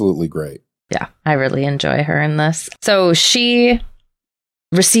she's absolutely great. Yeah, I really enjoy her in this. So she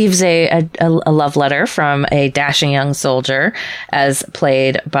receives a love letter from a dashing young soldier, as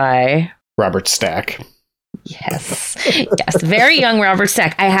played by Robert Stack. Yes. Yes. Very young Robert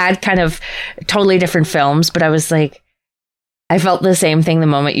Stack. I had kind of totally different films, but I was like, I felt the same thing the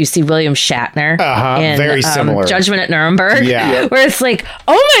moment you see William Shatner in very similar. Judgment at Nuremberg. Yeah. Where it's like,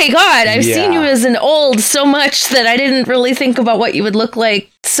 oh my God, I've seen you as an old so much that I didn't really think about what you would look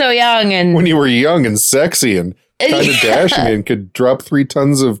like so young. And when you were young and sexy and kind of dashing and could drop 3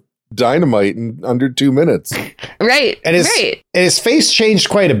 tons of dynamite in under 2 minutes. Right. And his face changed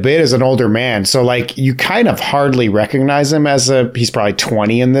quite a bit as an older man. So like you kind of hardly recognize him as he's probably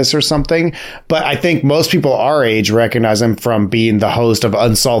 20 in this or something. But I think most people our age recognize him from being the host of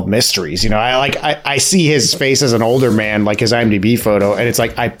Unsolved Mysteries. You know, I see his face as an older man, like his IMDb photo, and it's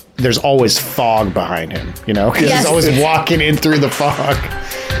like there's always fog behind him, you know, because he's always walking in through the fog.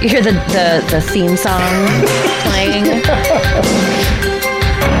 You hear the theme song playing.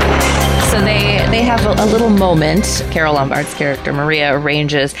 So they have a little moment. Carol Lombard's character, Maria,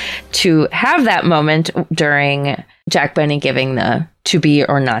 arranges to have that moment during Jack Benny giving the to be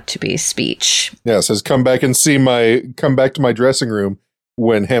or not to be speech. Yeah, it says, come back to my dressing room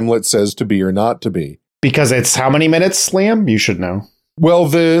when Hamlet says to be or not to be. Because it's how many minutes, Liam? You should know. Well,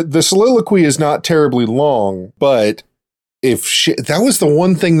 the soliloquy is not terribly long, but that was the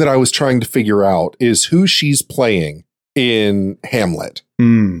one thing that I was trying to figure out is who she's playing in Hamlet.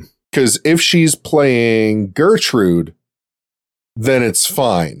 Because if she's playing Gertrude, then it's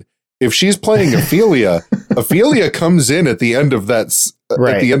fine. If she's playing Ophelia, Ophelia comes in at the end of that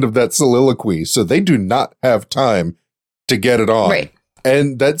at the end of that soliloquy, so they do not have time to get it on. Right.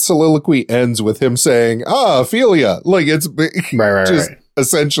 And that soliloquy ends with him saying, Ophelia. Like it's right.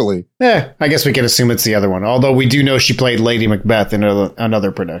 Essentially. I guess we can assume it's the other one. Although we do know she played Lady Macbeth in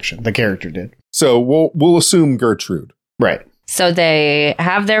another production. The character did. So we'll assume Gertrude. Right. So they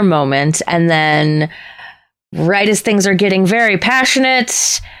have their moment, and then right as things are getting very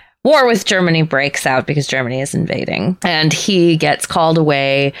passionate, war with Germany breaks out because Germany is invading, and he gets called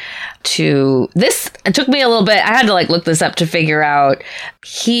away to this. It took me a little bit. I had to look this up to figure out.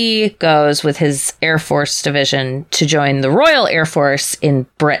 He goes with his Air Force division to join the Royal Air Force in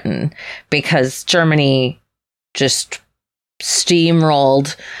Britain because Germany just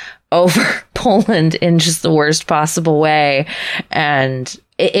steamrolled over Poland in just the worst possible way. And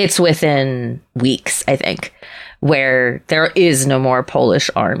it's within weeks, I think, where there is no more Polish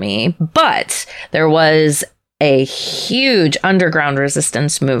army. But there was a huge underground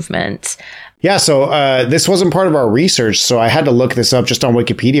resistance movement Yeah, so this wasn't part of our research, so I had to look this up just on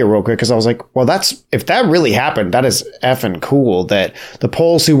Wikipedia real quick because I was like, well, if that really happened, that is effing cool that the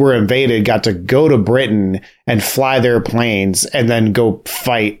Poles who were invaded got to go to Britain and fly their planes and then go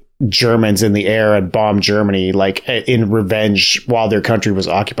fight Germans in the air and bomb Germany like in revenge while their country was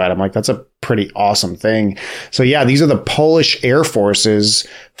occupied. I'm like, that's a pretty awesome thing. So yeah, these are the Polish air forces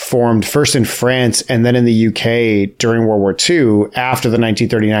formed first in France and then in the UK during World War II after the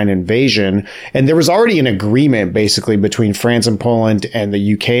 1939 invasion. And there was already an agreement basically between France and Poland and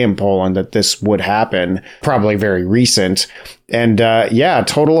the UK and Poland that this would happen, probably very recent. And a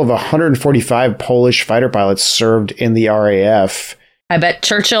total of 145 Polish fighter pilots served in the RAF. I bet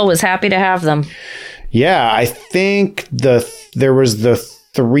Churchill was happy to have them. Yeah, I think there was the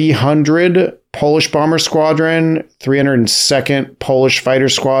 300 Polish Bomber Squadron, 302nd Polish Fighter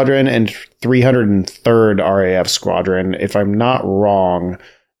Squadron, and 303rd RAF Squadron. If I'm not wrong,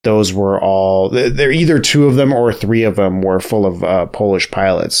 those were all, they're either two of them or three of them were full of Polish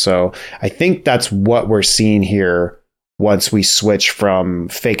pilots. So I think that's what we're seeing here once we switch from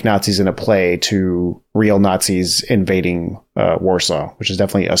fake Nazis in a play to real Nazis invading Warsaw, which is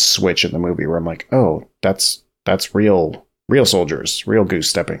definitely a switch in the movie where I'm like, oh, that's real soldiers, real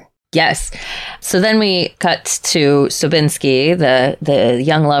goose stepping. Yes. So then we cut to Sobinski, the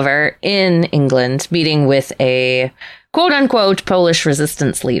young lover in England, meeting with a quote unquote Polish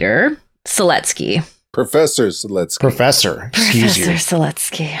resistance leader, Strzelecki. Professor Strzelecki. Professor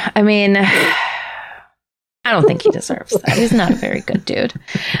Strzelecki. I mean, I don't think he deserves that. He's not a very good dude.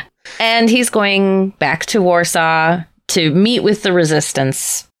 And he's going back to Warsaw to meet with the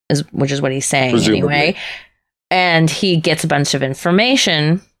resistance, which is what he's saying anyway. And he gets a bunch of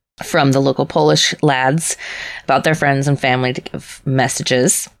information from the local Polish lads about their friends and family to give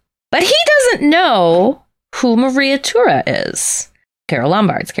messages. But he doesn't know who Maria Tura is, Carol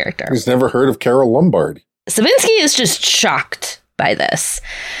Lombard's character. He's never heard of Carol Lombard. Sobinski is just shocked by this.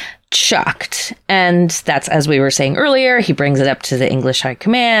 Shocked. And that's, as we were saying earlier, he brings it up to the English High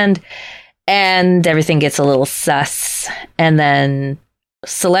Command and everything gets a little sus. And then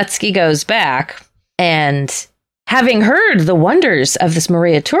Strzelecki goes back and, having heard the wonders of this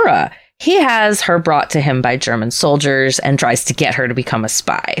Maria Tura, he has her brought to him by German soldiers and tries to get her to become a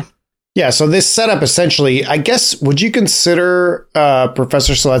spy. Yeah, so this setup essentially, I guess, would you consider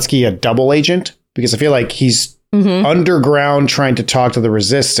Professor Strzelecki a double agent? Because I feel like he's underground trying to talk to the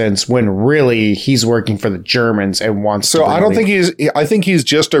resistance when really he's working for the Germans and wants to. So I don't think I think he's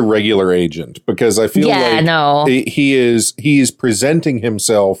just a regular agent, because I feel he's presenting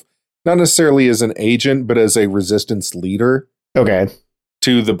himself not necessarily as an agent, but as a resistance leader. Okay.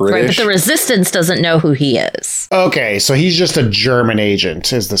 To the British. Right, but the resistance doesn't know who he is. Okay, so he's just a German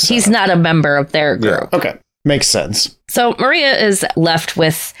agent, is the setup. He's not a member of their group. Yeah. Okay, makes sense. So Maria is left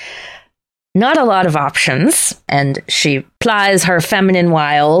with not a lot of options, and she plies her feminine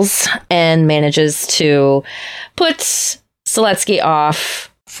wiles and manages to put Strzelecki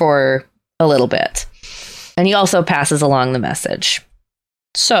off for a little bit. And he also passes along the message.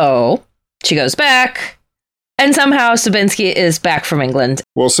 So she goes back, and somehow Sobinski is back from England.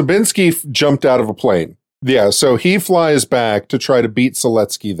 Well, Sobinski jumped out of a plane. Yeah, so he flies back to try to beat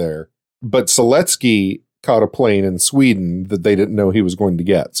Strzelecki there. But Strzelecki caught a plane in Sweden that they didn't know he was going to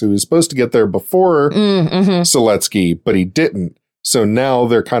get. So he was supposed to get there before Strzelecki, but he didn't. So now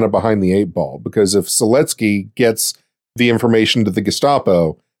they're kind of behind the eight ball, because if Strzelecki gets the information to the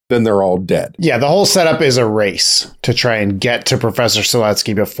Gestapo, then they're all dead. Yeah, the whole setup is a race to try and get to Professor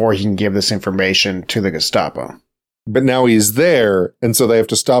Strzelecki before he can give this information to the Gestapo. But now he's there, and so they have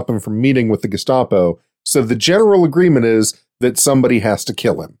to stop him from meeting with the Gestapo. So the general agreement is that somebody has to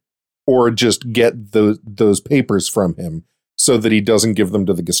kill him, or just get those papers from him so that he doesn't give them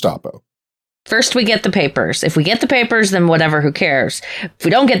to the Gestapo. First, we get the papers. If we get the papers, then whatever, who cares? If we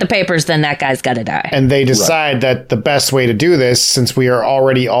don't get the papers, then that guy's got to die. And they decide that the best way to do this, since we are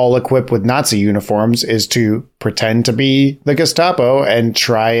already all equipped with Nazi uniforms, is to pretend to be the Gestapo and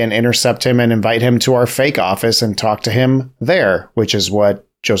try and intercept him and invite him to our fake office and talk to him there, which is what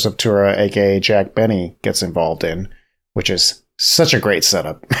Joseph Tura, a.k.a. Jack Benny, gets involved in, which is such a great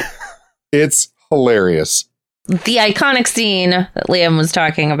setup. It's hilarious. The iconic scene that Liam was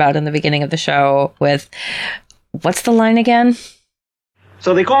talking about in the beginning of the show with, what's the line again?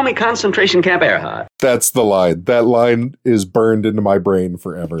 So they call me Concentration Camp Earhart. That's the line. That line is burned into my brain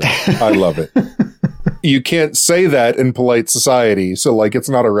forever. I love it. You can't say that in polite society, so like it's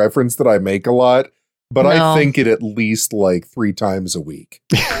not a reference that I make a lot, but no. I think it at least like 3 times a week.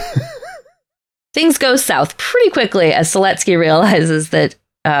 Things go south pretty quickly as Strzelecki realizes that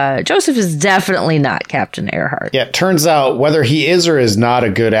Joseph is definitely not Captain Earhart. Yeah, it turns out whether he is or is not a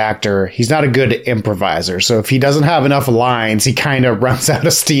good actor, he's not a good improviser. So if he doesn't have enough lines, he kind of runs out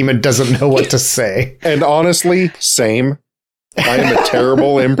of steam and doesn't know what to say. And honestly, same. I am a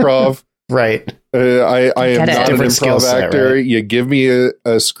terrible improv. Right. I am not an Different skill improv set, actor. right? You give me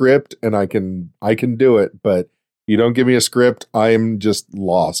a script and I can do it, but you don't give me a script, I am just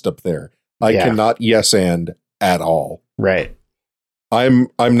lost up there. I cannot yes and at all. Right. I'm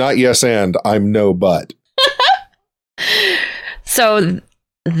not yes and I'm no but. So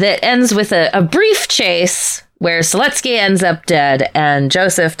that ends with a brief chase where Seletsky ends up dead and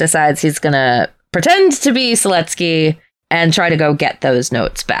Joseph decides he's going to pretend to be Seletsky and try to go get those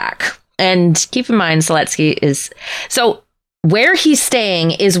notes back. And keep in mind, Seletsky is... So where he's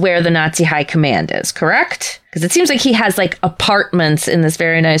staying is where the Nazi high command is, correct? Because it seems like he has like apartments in this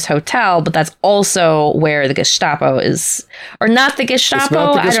very nice hotel, but that's also where the Gestapo is. Or not the Gestapo? It's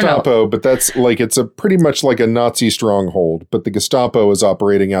not the I don't Gestapo, know. but that's like, it's a pretty much like a Nazi stronghold, but the Gestapo is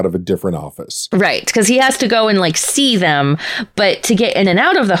operating out of a different office. Right, because he has to go and like see them, but to get in and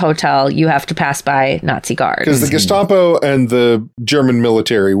out of the hotel, you have to pass by Nazi guards. Because the Gestapo and the German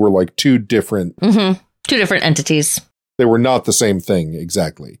military were like two different entities. They were not the same thing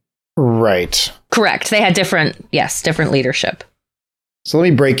exactly. Right. Correct. They had different leadership. So let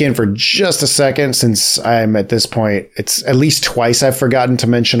me break in for just a second, since I'm at this point, it's at least twice I've forgotten to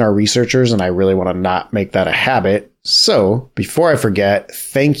mention our researchers, and I really want to not make that a habit. So before I forget,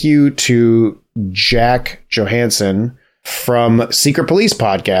 thank you to Jack Johansson from Secret Police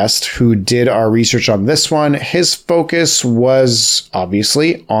Podcast, who did our research on this one. His focus was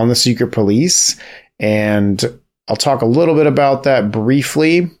obviously on the secret police, and I'll talk a little bit about that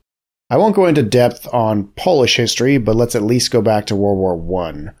briefly. I won't go into depth on Polish history, but let's at least go back to World War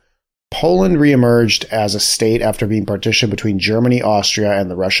I. Poland reemerged as a state after being partitioned between Germany, Austria,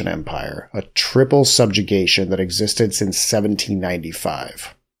 and the Russian Empire, a triple subjugation that existed since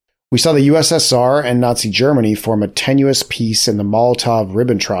 1795. We saw the USSR and Nazi Germany form a tenuous peace in the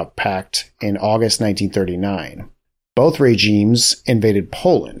Molotov-Ribbentrop Pact in August 1939. Both regimes invaded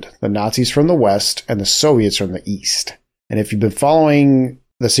Poland, the Nazis from the west and the Soviets from the east. And if you've been following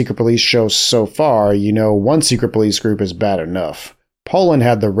the Secret Police show so far, you know one secret police group is bad enough. Poland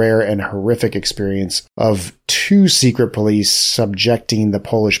had the rare and horrific experience of two secret police subjecting the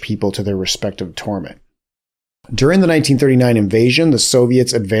Polish people to their respective torment. During the 1939 invasion, the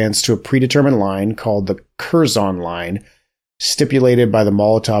Soviets advanced to a predetermined line called the Curzon Line, stipulated by the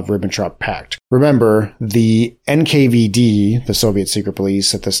Molotov-Ribbentrop Pact. Remember, the NKVD, the Soviet secret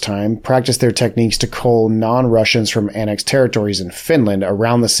police at this time, practiced their techniques to cull non-Russians from annexed territories in Finland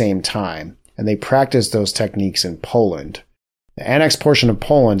around the same time, and they practiced those techniques in Poland. The annexed portion of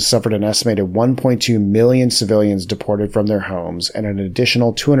Poland suffered an estimated 1.2 million civilians deported from their homes and an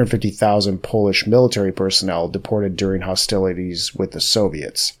additional 250,000 Polish military personnel deported during hostilities with the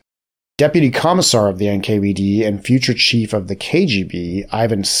Soviets. Deputy Commissar of the NKVD and future chief of the KGB,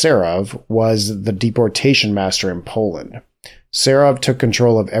 Ivan Serov, was the deportation master in Poland. Serov took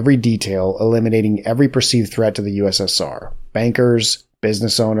control of every detail, eliminating every perceived threat to the USSR. Bankers,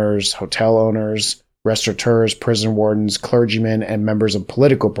 business owners, hotel owners, restaurateurs, prison wardens, clergymen, and members of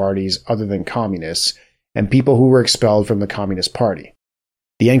political parties other than communists, and people who were expelled from the Communist Party.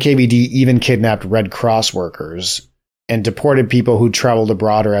 The NKVD even kidnapped Red Cross workers and deported people who traveled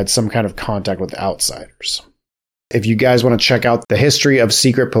abroad or had some kind of contact with outsiders. If you guys want to check out the history of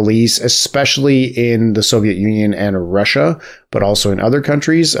secret police, especially in the Soviet Union and Russia, but also in other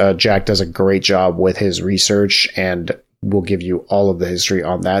countries, Jack does a great job with his research and will give you all of the history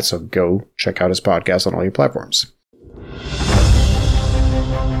on that. So go check out his podcast on all your platforms.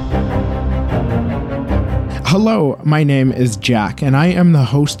 Hello, my name is Jack, and I am the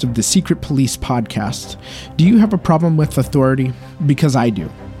host of the Secret Police Podcast. Do you have a problem with authority? Because I do.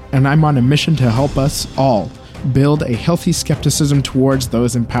 And I'm on a mission to help us all build a healthy skepticism towards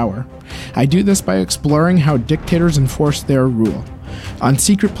those in power. I do this by exploring how dictators enforce their rule. On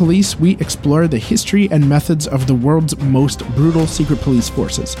Secret Police, we explore the history and methods of the world's most brutal secret police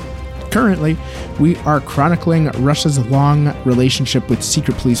forces. Currently, we are chronicling Russia's long relationship with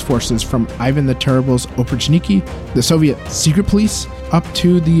secret police forces from Ivan the Terrible's Oprichniki, the Soviet secret police, up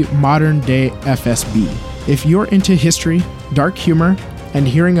to the modern-day FSB. If you're into history, dark humor, and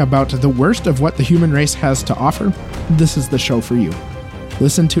hearing about the worst of what the human race has to offer, this is the show for you.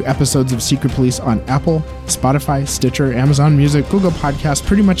 Listen to episodes of Secret Police on Apple, Spotify, Stitcher, Amazon Music, Google Podcasts,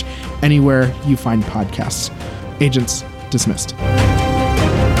 pretty much anywhere you find podcasts. Agents dismissed.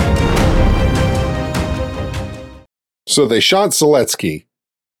 So they shot Seletsky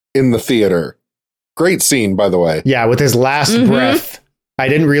in the theater. Great scene, by the way. Yeah, with his last breath I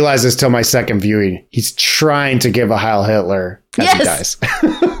didn't realize this till my second viewing. He's trying to give a Heil Hitler as he dies.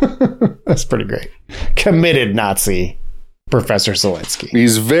 That's pretty great. Committed Nazi, Professor Seletsky.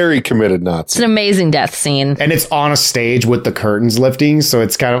 He's very committed Nazi. It's an amazing death scene. And it's on a stage with the curtains lifting. So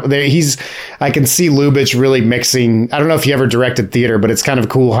it's kind of, I can see Lubitsch really mixing. I don't know if he ever directed theater, but it's kind of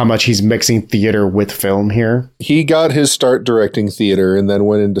cool how much he's mixing theater with film here. He got his start directing theater and then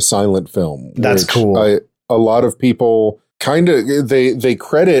went into silent film. That's cool. A lot of people kind of, they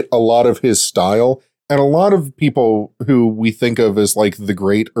credit a lot of his style, and a lot of people who we think of as like the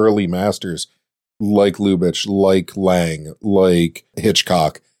great early masters, like Lubitsch, like Lang, like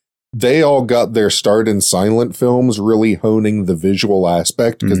Hitchcock, they all got their start in silent films, really honing the visual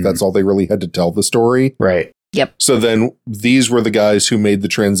aspect because that's all they really had to tell the story. Right. Yep. So then these were the guys who made the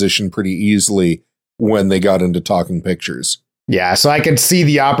transition pretty easily when they got into talking pictures. Yeah, so I could see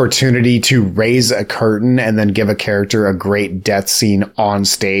the opportunity to raise a curtain and then give a character a great death scene on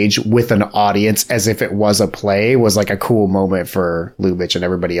stage with an audience as if it was a play was like a cool moment for Lubitsch and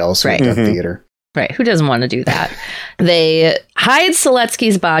everybody else who Right. did theater. Right. Who doesn't want to do that? They hide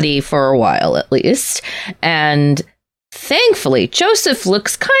Seletsky's body for a while, at least. And thankfully, Joseph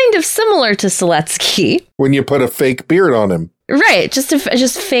looks kind of similar to Seletsky. When you put a fake beard on him. Right.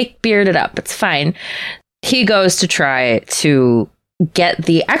 Just fake bearded up. It's fine. He goes to try to get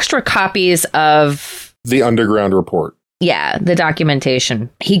the extra copies of the Underground Report. Yeah, the documentation.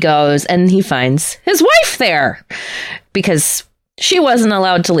 He goes and he finds his wife there because she wasn't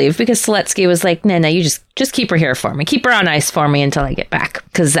allowed to leave because Seletsky was like, no, you just keep her here for me. Keep her on ice for me until I get back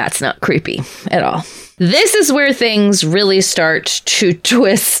because that's not creepy at all. This is where things really start to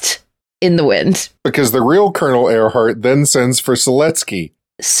twist in the wind. Because the real Colonel Earhart then sends for Seletsky.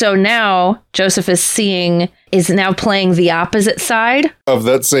 So now Joseph is now playing the opposite side of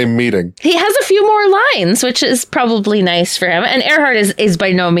that same meeting. He has a few more lines, which is probably nice for him. And Earhart is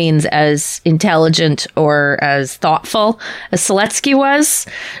by no means as intelligent or as thoughtful as Seletsky was.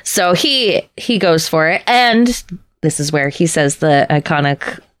 So he goes for it. And this is where he says the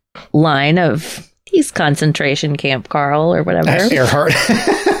iconic line of, he's concentration camp Carl or whatever. Earhart.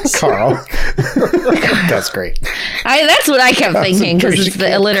 Carl. That's great. That's what I kept thinking because it's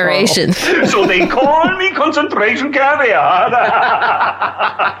the alliteration. So they call me concentration camp Earhart.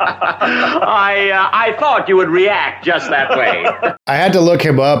 I thought you would react just that way. I had to look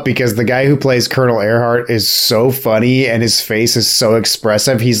him up because the guy who plays Colonel Earhart is so funny and his face is so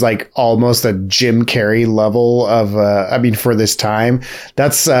expressive. He's like almost a Jim Carrey level of, for this time.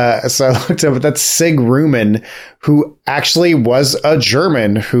 That's, so I looked up, that's Sig Ruman, who actually was a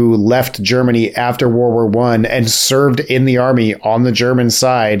German who left Germany after World War I and served in the army on the German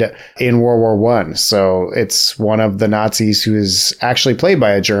side in World War I. So it's one of the Nazis who is actually played by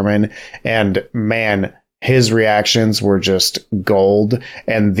a German. And man, his reactions were just gold.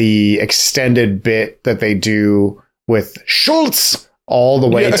 And the extended bit that they do with Schultz all the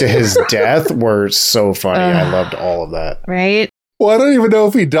way to his death were so funny. I loved all of that. Right? Well, I don't even know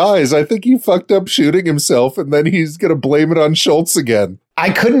if he dies. I think he fucked up shooting himself, and then he's going to blame it on Schultz again. I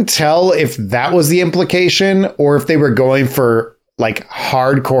couldn't tell if that was the implication or if they were going for like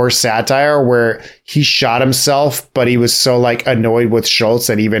hardcore satire where he shot himself, but he was so like annoyed with Schultz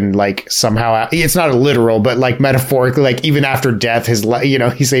that even like somehow, it's not a literal, but like metaphorically, like even after death,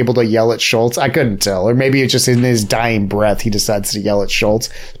 he's able to yell at Schultz. I couldn't tell. Or maybe it's just in his dying breath, he decides to yell at Schultz.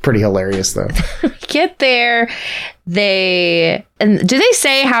 Pretty hilarious though. Get there. Do they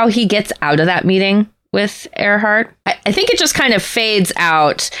say how he gets out of that meeting with Earhart? I think it just kind of fades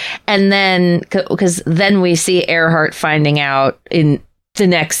out, and then because then we see Earhart finding out in the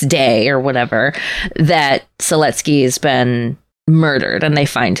next day or whatever that Seletsky has been murdered, and they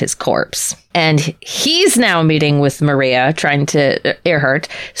find his corpse. And he's now meeting with Maria, Earhart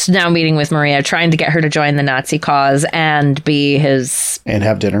is now meeting with Maria, trying to get her to join the Nazi cause and be his... And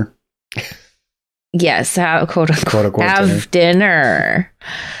have dinner. Yes, quote unquote, have dinner.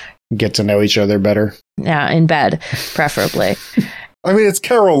 Get to know each other better. Yeah, in bed, preferably. I mean, it's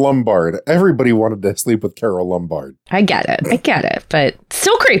Carol Lombard. Everybody wanted to sleep with Carol Lombard. I get it, but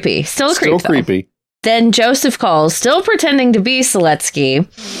still creepy. Still creepy. Then Joseph calls, still pretending to be Seletsky,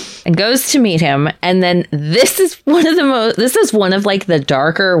 and goes to meet him. And then this is one of like the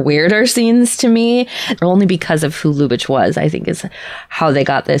darker, weirder scenes to me, only because of who Lubitsch was, I think is how they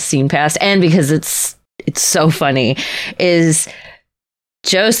got this scene passed. And because it's so funny, is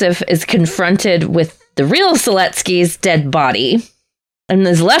Joseph is confronted with the real Seletsky's dead body and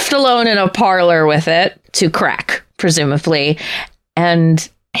is left alone in a parlor with it to crack, presumably. And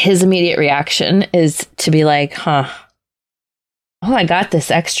his immediate reaction is to be like, I got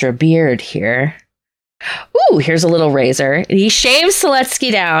this extra beard here. ooh, here's a little razor. He shaves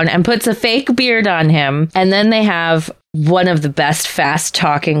Seletsky down and puts a fake beard on him. And then they have one of the best fast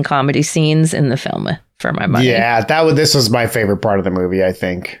talking comedy scenes in the film, for my money. Yeah, this was my favorite part of the movie, I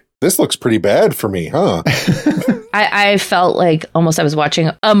think. This looks pretty bad for me, huh? I felt like almost I was watching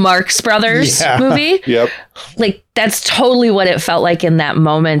a Marx Brothers movie. Yep. Like, that's totally what it felt like in that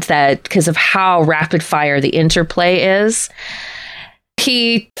moment, that because of how rapid fire the interplay is.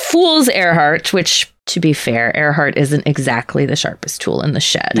 He fools Earhart, which, to be fair, Earhart isn't exactly the sharpest tool in the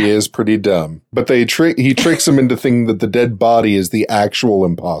shed. He is pretty dumb. But he tricks him into thinking that the dead body is the actual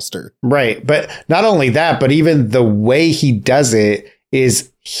imposter. Right. But not only that, but even the way he does it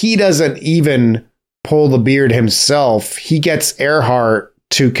is he doesn't even pull the beard himself. He gets Earhart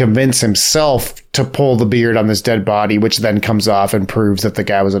to convince himself to pull the beard on this dead body, which then comes off and proves that the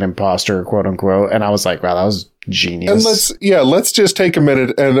guy was an imposter, quote unquote. And I was like, wow, that was genius. And let's just take a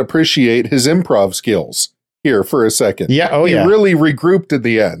minute and appreciate his improv skills here for a second. Yeah. He really regrouped at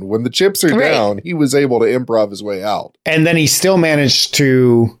the end. When the chips are down, he was able to improv his way out. And then he still managed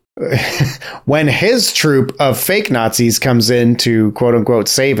to, when his troop of fake Nazis comes in to quote unquote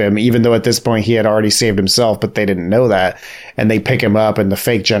save him, even though at this point he had already saved himself, but they didn't know that. And they pick him up and the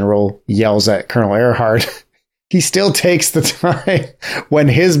fake general yells at Colonel Earhart. He still takes the time when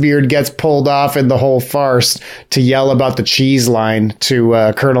his beard gets pulled off in the whole farce to yell about the cheese line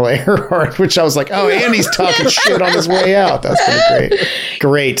to Colonel Earhart, which I was like, oh, and he's talking shit on his way out. That's pretty great.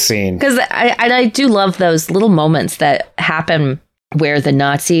 Great scene. Because I do love those little moments that happen where the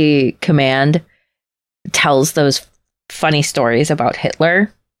Nazi command tells those funny stories about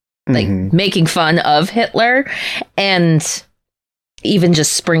Hitler, like making fun of Hitler, and even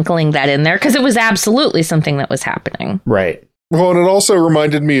just sprinkling that in there, because it was absolutely something that was happening. Right. Well, and it also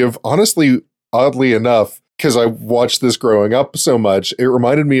reminded me of, honestly, oddly enough, because I watched this growing up so much, it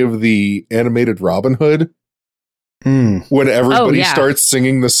reminded me of the animated Robin Hood. When everybody starts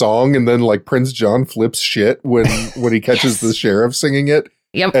singing the song and then like Prince John flips shit when he catches the sheriff singing it.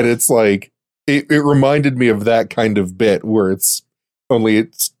 Yep. And it's like, it reminded me of that kind of bit where it's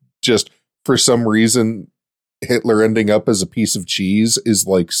just for some reason Hitler ending up as a piece of cheese is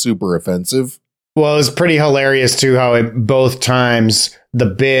like super offensive. Well, it's pretty hilarious too how both times the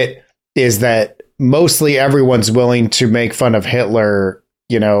bit is that mostly everyone's willing to make fun of Hitler,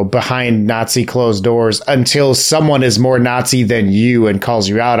 you know, behind Nazi closed doors until someone is more Nazi than you and calls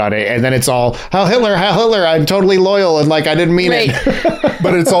you out on it. And then it's all, Heil Hitler, I'm totally loyal. And like, I didn't mean it.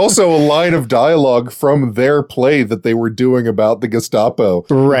 But it's also a line of dialogue from their play that they were doing about the Gestapo.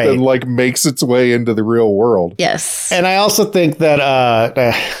 Right. That like makes its way into the real world. Yes. And I also think that,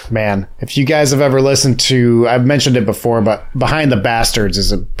 man, if you guys have ever listened to, I've mentioned it before, but Behind the Bastards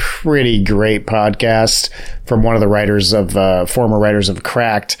is a pretty great podcast from one of the writers of, former writers of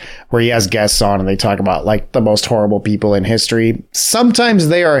Cracked, where he has guests on and they talk about like the most horrible people in history. Sometimes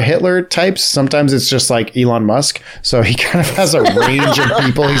they are Hitler types. Sometimes it's just like Elon Musk. So he kind of has a range of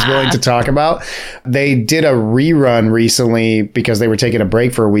people he's willing to talk about. They did a rerun recently because they were taking a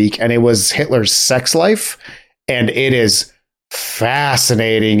break for a week, and it was Hitler's sex life. And it is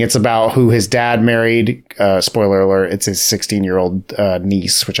fascinating. It's about who his dad married. Spoiler alert, it's his 16-year-old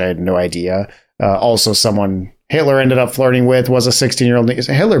niece, which I had no idea. Also someone Hitler ended up flirting with was a 16-year-old niece.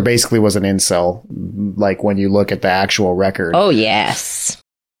 Hitler basically was an incel, like when you look at the actual record. Oh, yes.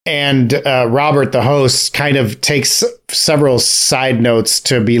 And Robert, the host, kind of takes several side notes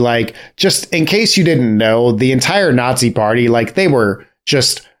to be like, just in case you didn't know, the entire Nazi party, like they were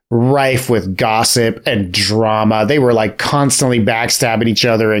just rife with gossip and drama. They were like constantly backstabbing each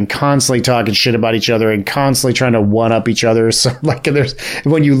other and constantly talking shit about each other and constantly trying to one up each other. So like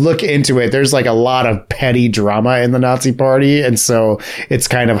when you look into it, there's like a lot of petty drama in the Nazi party. And so it's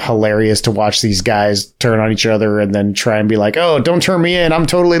kind of hilarious to watch these guys turn on each other and then try and be like, oh, don't turn me in, I'm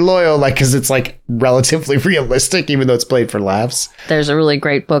totally loyal. Like, cause it's like relatively realistic, even though it's played for laughs. There's a really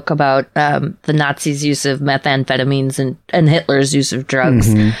great book about the Nazis' use of methamphetamines and Hitler's use of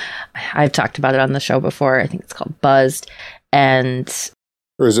drugs. I've talked about it on the show before. I think it's called Buzzed.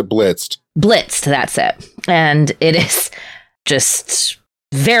 Or is it Blitzed? Blitzed, that's it. And it is just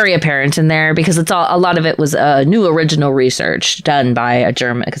very apparent in there because it's a lot of it was new original research done by a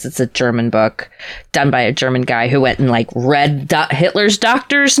German, because it's a German book done by a German guy who went and like read Hitler's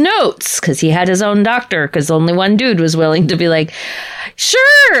doctor's notes because he had his own doctor, because only one dude was willing to be like,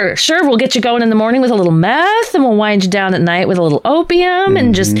 sure, we'll get you going in the morning with a little meth and we'll wind you down at night with a little opium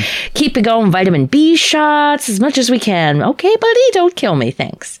and just keep you going, vitamin B shots as much as we can. Okay, buddy, don't kill me,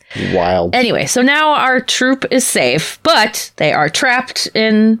 thanks. Wild. Anyway, so now our troop is safe, but they are trapped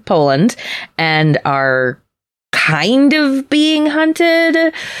in Poland and are kind of being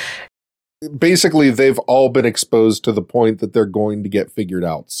hunted. basically they've all been exposed to the point that they're going to get figured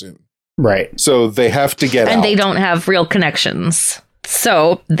out soon. Right. So they have to get out. And they don't have real connections.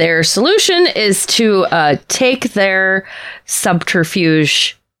 So their solution is to take their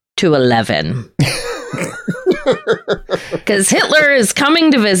subterfuge to 11. Because Hitler is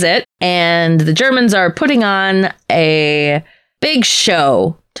coming to visit, and the Germans are putting on a big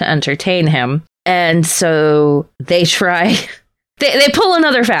show to entertain him. And so they try, they pull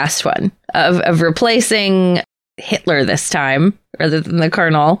another fast one of replacing Hitler this time rather than the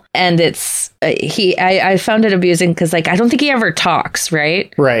Colonel. And it's I found it amusing because, like, I don't think he ever talks,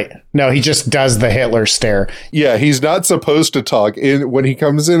 right? Right. No, he just does the Hitler stare. Yeah, he's not supposed to talk. When he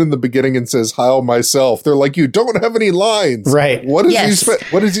comes in the beginning and says, "Heil myself," they're like, "You don't have any lines." Right. What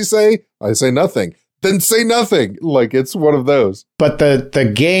does he say? I say nothing. Then say nothing. Like, it's one of those. But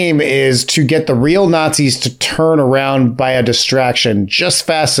the game is to get the real Nazis to turn around by a distraction just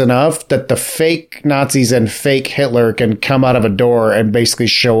fast enough that the fake Nazis and fake Hitler can come out of a door and basically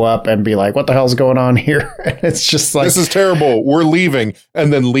show up and be like, what the hell's going on here? And it's just like, this is terrible. We're leaving.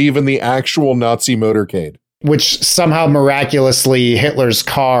 And then leave in the actual Nazi motorcade. Which somehow miraculously Hitler's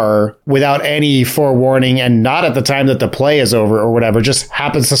car, without any forewarning and not at the time that the play is over or whatever, just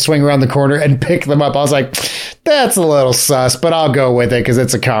happens to swing around the corner and pick them up. I was like, that's a little sus, but I'll go with it because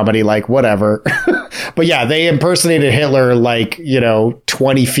it's a comedy, like, whatever. But yeah, they impersonated Hitler like,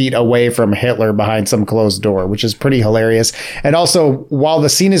 20 feet away from Hitler behind some closed door, which is pretty hilarious. And also, while the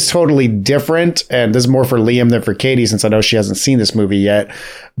scene is totally different, and this is more for Liam than for Katie, since I know she hasn't seen this movie yet,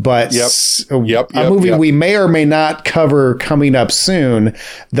 but a movie we may or may not cover coming up soon,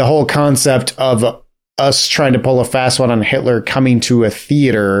 the whole concept of us trying to pull a fast one on Hitler coming to a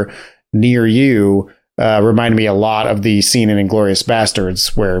theater near you reminded me a lot of the scene in Inglourious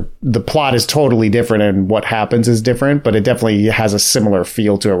Bastards, where the plot is totally different and what happens is different, but it definitely has a similar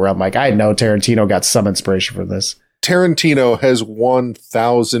feel to it, where I'm like, I know Tarantino got some inspiration from this. Tarantino has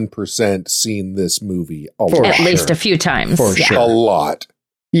 1,000% seen this movie at least a few times. For sure. A lot.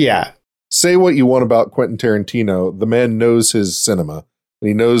 Yeah. Say what you want about Quentin Tarantino. The man knows his cinema, and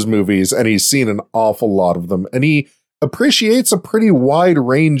he knows movies, and he's seen an awful lot of them, and he appreciates a pretty wide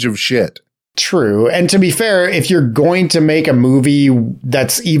range of shit. True. And to be fair, if you're going to make a movie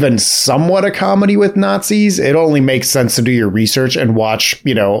that's even somewhat a comedy with Nazis, it only makes sense to do your research and watch,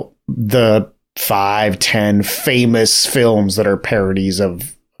 the 5-10 famous films that are parodies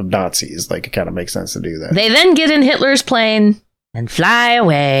of Nazis. Like, it kind of makes sense to do that. They then get in Hitler's plane and fly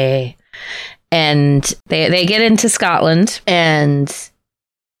away. And they get into Scotland, and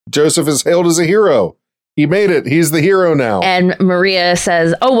Joseph is hailed as a hero. He made it. He's the hero now. And Maria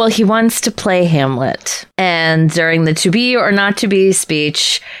says, oh, well, he wants to play Hamlet. And during the to be or not to be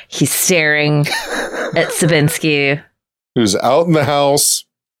speech, he's staring at Sabinski, who's out in the house,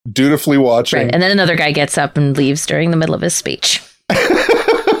 dutifully watching. Right. And then another guy gets up and leaves during the middle of his speech.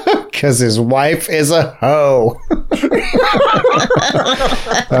 Because his wife is a hoe.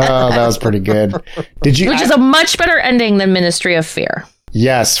 Oh, that was pretty good. Which is a much better ending than Ministry of Fear.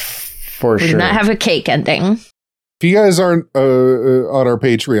 Yes, for sure. We did not have a cake ending. If you guys aren't on our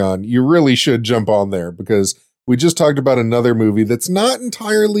Patreon, you really should jump on there, because we just talked about another movie that's not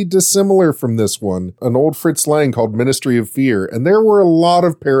entirely dissimilar from this one, an old Fritz Lang called Ministry of Fear. And there were a lot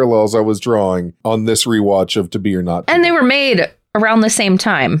of parallels I was drawing on this rewatch of To Be or Not to Be. And they were made around the same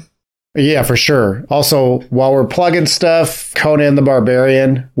time. Yeah, for sure. Also, while we're plugging stuff, Conan the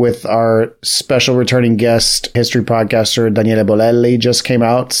Barbarian with our special returning guest, history podcaster Daniele Bolelli, just came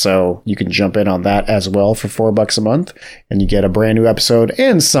out. So you can jump in on that as well for $4 a month. And you get a brand new episode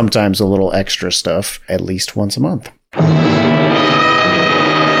and sometimes a little extra stuff at least once a month.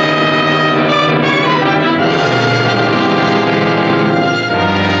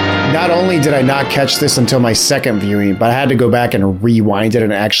 Not only did I not catch this until my second viewing, but I had to go back and rewind it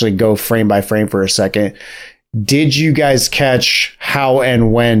and actually go frame by frame for a second. Did you guys catch how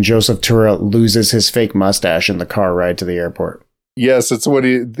and when Joseph Tura loses his fake mustache in the car ride to the airport? Yes, it's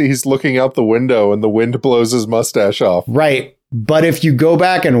when he's looking out the window and the wind blows his mustache off. Right. But if you go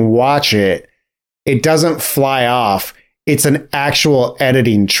back and watch it, it doesn't fly off. It's an actual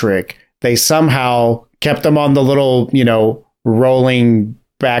editing trick. They somehow kept them on the little, rolling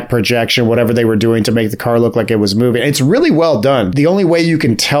back projection, whatever they were doing to make the car look like it was moving. It's really well done. The only way you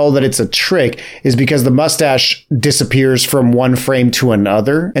can tell that it's a trick is because the mustache disappears from one frame to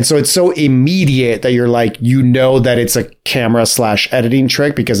another. And so it's so immediate that you're like, that it's a camera/editing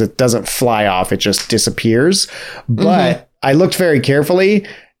trick because it doesn't fly off. It just disappears. But I looked very carefully.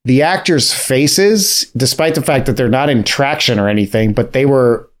 The actors' faces, despite the fact that they're not in traction or anything, but they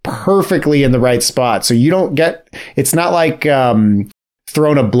were perfectly in the right spot. So you don't get, it's not like,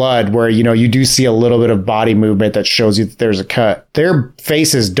 Throne of Blood, where, you do see a little bit of body movement that shows you that there's a cut. Their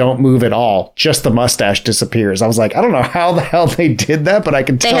faces don't move at all. Just the mustache disappears. I was like, I don't know how the hell they did that, but I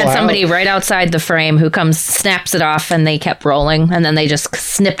can tell. They had somebody right outside the frame who comes, snaps it off, and they kept rolling, and then they just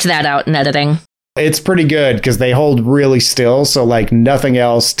snipped that out in editing. It's pretty good because they hold really still. So like nothing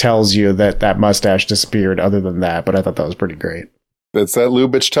else tells you that mustache disappeared other than that. But I thought that was pretty great. That's that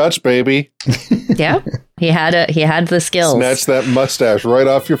Lubitsch touch, baby. Yeah, he had the skills. Snatch that mustache right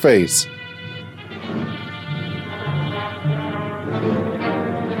off your face.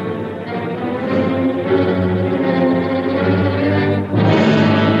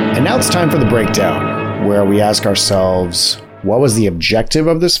 And now it's time for the breakdown, where we ask ourselves, what was the objective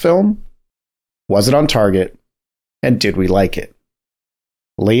of this film? Was it on target? And did we like it?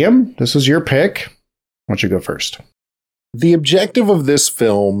 Liam, this was your pick. Why don't you go first? The objective of this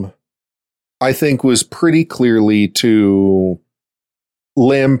film, I think, was pretty clearly to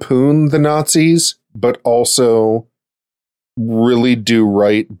lampoon the Nazis, but also really do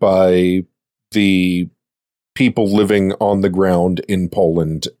right by the people living on the ground in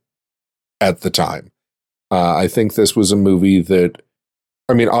Poland at the time. I think this was a movie that,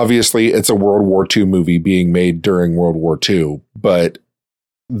 I mean, obviously it's a World War II movie being made during World War II, but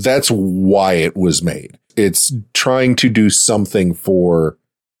that's why it was made. It's trying to do something for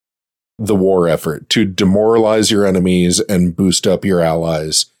the war effort, to demoralize your enemies and boost up your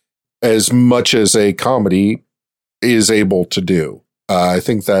allies as much as a comedy is able to do. I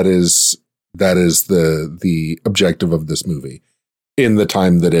think that is the objective of this movie in the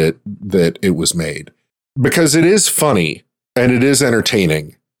time that it was made, because it is funny. And it is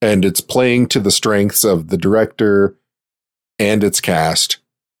entertaining, and it's playing to the strengths of the director and its cast,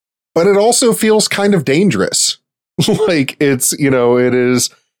 but it also feels kind of dangerous. Like it's, it is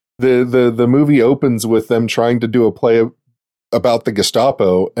the movie opens with them trying to do a play about the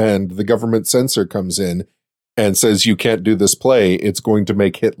Gestapo, and the government censor comes in and says, you can't do this play. It's going to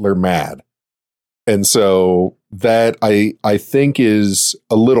make Hitler mad. And so that I think is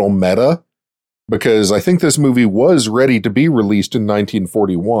a little meta, because I think this movie was ready to be released in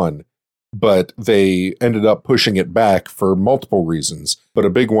 1941, but they ended up pushing it back for multiple reasons. But a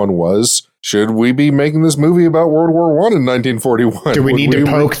big one was, should we be making this movie about World War I in 1941? Do we need to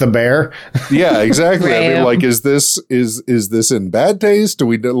poke the bear? Yeah, exactly. Right. I mean, like, is this in bad taste? Do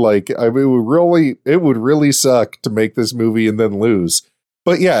we like? I mean, it would really suck to make this movie and then lose.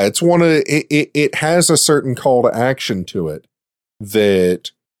 But yeah, it's it has a certain call to action to it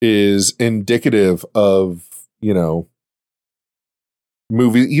that is indicative of,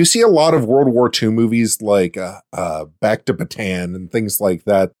 movies. You see a lot of World War II movies like Back to Bataan and things like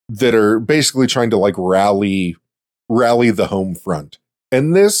that are basically trying to like rally the home front.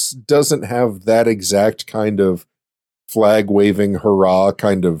 And this doesn't have that exact kind of flag waving hurrah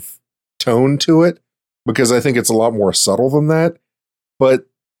kind of tone to it, because I think it's a lot more subtle than that. But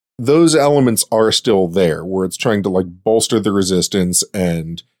those elements are still there, where it's trying to like bolster the resistance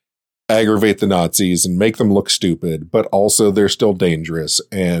and aggravate the Nazis and make them look stupid, but also they're still dangerous.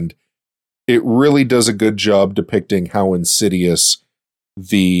 And it really does a good job depicting how insidious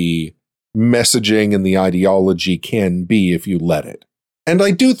the messaging and the ideology can be if you let it. And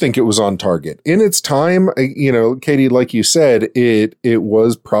I do think it was on target. In its time, Katie, like you said, it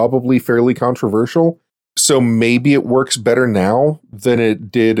was probably fairly controversial. So maybe it works better now than it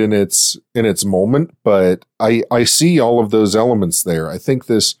did in its moment. But I see all of those elements there. I think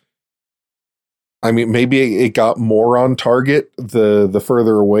maybe it got more on target the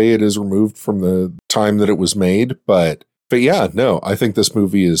further away it is removed from the time that it was made. But yeah, no, I think this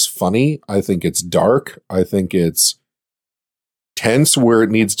movie is funny. I think it's dark. I think it's tense where it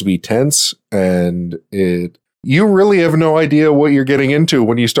needs to be tense. And you really have no idea what you're getting into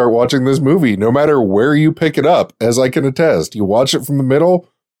when you start watching this movie, no matter where you pick it up, as I can attest. You watch it from the middle,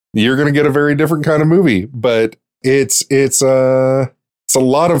 you're going to get a very different kind of movie. But it's a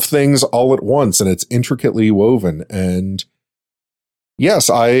lot of things all at once, and it's intricately woven. And yes,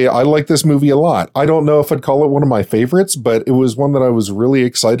 I like this movie a lot. I don't know if I'd call it one of my favorites, but it was one that I was really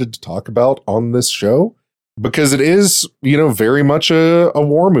excited to talk about on this show, because it is, very much a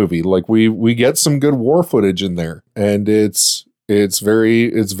war movie. Like we get some good war footage in there, and it's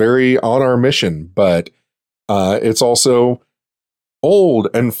very on our mission, but it's also old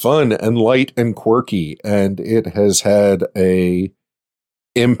and fun and light and quirky, and it has had a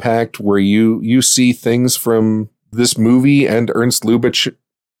impact where you see things from this movie and Ernst Lubitsch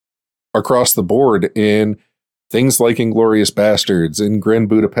across the board in things like Inglourious Bastards, in Grand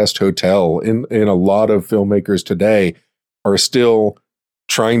Budapest Hotel, in a lot of filmmakers today are still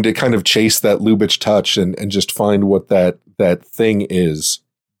trying to kind of chase that Lubitsch touch and just find what that thing is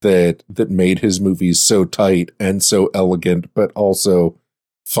that made his movies so tight and so elegant, but also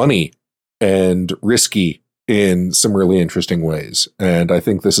funny and risky in some really interesting ways. And I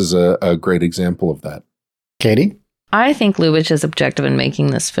think this is a great example of that. Katie? I think Lubitsch's objective in making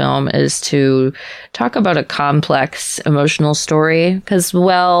this film is to talk about a complex emotional story, because,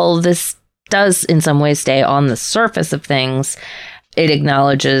 well, this does in some ways stay on the surface of things. It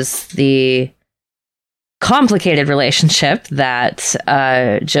acknowledges the complicated relationship that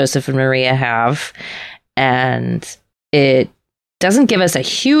Joseph and Maria have, and it doesn't give us a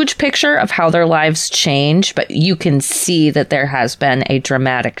huge picture of how their lives change, but you can see that there has been a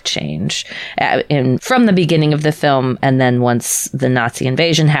dramatic change from the beginning of the film. And then once the Nazi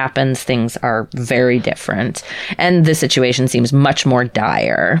invasion happens, things are very different. And the situation seems much more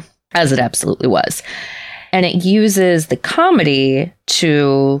dire, as it absolutely was. And it uses the comedy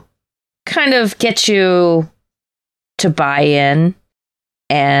to kind of get you to buy in.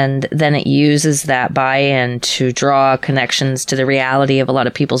 And then it uses that buy-in to draw connections to the reality of a lot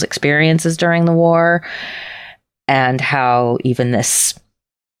of people's experiences during the war, and how even this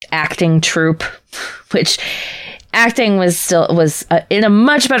acting troupe, which acting was in a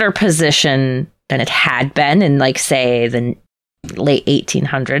much better position than it had been in, like, say, the late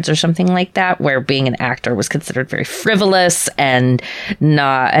 1800s or something like that, where being an actor was considered very frivolous and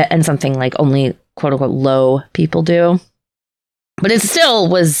something like only quote unquote low people do. But it still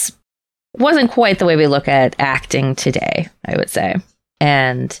wasn't quite the way we look at acting today, I would say.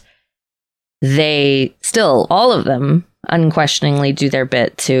 And they still, all of them, unquestioningly do their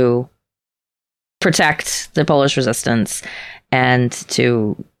bit to protect the Polish resistance and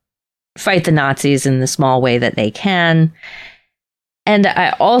to fight the Nazis in the small way that they can. And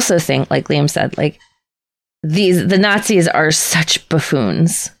I also think, like Liam said, like the Nazis are such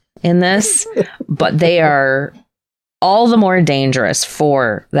buffoons in this, but they are all the more dangerous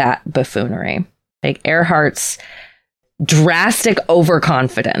for that buffoonery. Like Earhart's drastic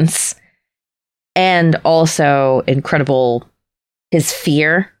overconfidence, and also his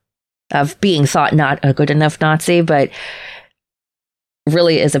fear of being thought not a good enough Nazi, but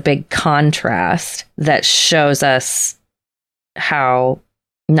really is a big contrast that shows us how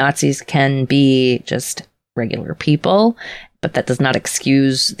Nazis can be just regular people, but that does not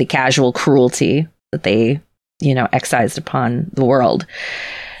excuse the casual cruelty that they excised upon the world.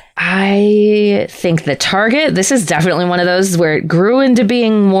 I think The Target, this is definitely one of those where it grew into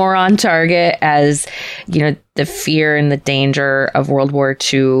being more on target as, the fear and the danger of World War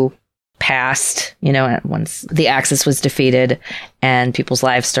II passed, once the Axis was defeated and people's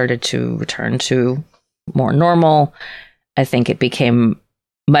lives started to return to more normal. I think it became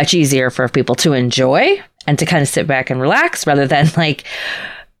much easier for people to enjoy and to kind of sit back and relax rather than like,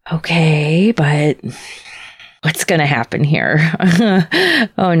 okay, but what's going to happen here?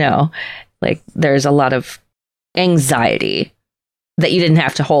 Oh no. Like there's a lot of anxiety that you didn't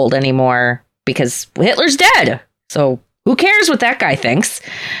have to hold anymore because Hitler's dead. So who cares what that guy thinks?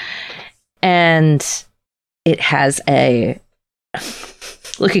 And it has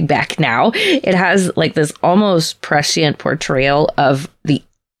looking back now, it has like this almost prescient portrayal of the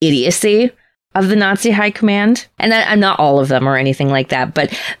idiocy of the Nazi high command. And I'm not all of them or anything like that,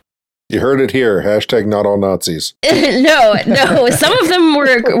 but you heard it here. # not all Nazis. No. Some of them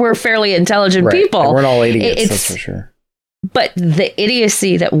were fairly intelligent people. They weren't all idiots, that's for sure. But the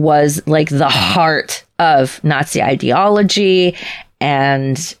idiocy that was like the heart of Nazi ideology,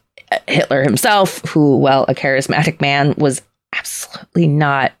 and Hitler himself, who, well, a charismatic man, was absolutely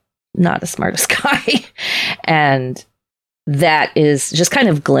not the smartest guy. And that is just kind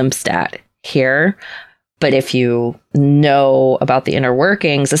of glimpsed at here. But if you know about the inner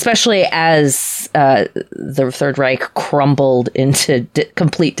workings, especially as the Third Reich crumbled into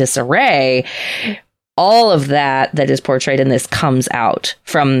complete disarray, all of that is portrayed in this comes out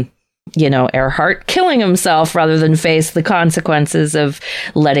from, Earhart killing himself rather than face the consequences of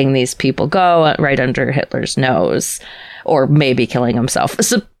letting these people go right under Hitler's nose, or maybe killing himself.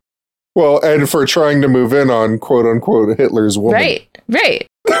 So, well, and for trying to move in on quote unquote Hitler's woman. Right.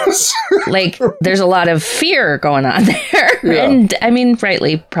 Like there's a lot of fear going on there. Yeah. And I mean,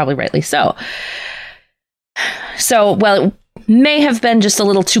 probably rightly so. So, well, it may have been just a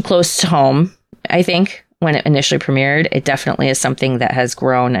little too close to home, I think, when it initially premiered. It definitely is something that has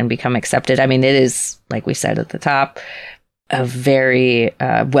grown and become accepted. I mean, it is, like we said at the top, a very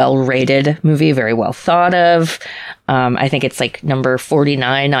well-rated movie, very well thought of. I think it's like number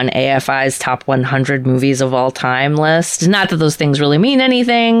 49 on AFI's top 100 movies of all time list. Not that those things really mean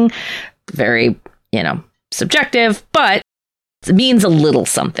anything. Very, subjective, but means a little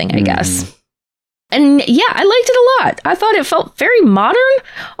something, I guess. And yeah, I liked it a lot. I thought it felt very modern,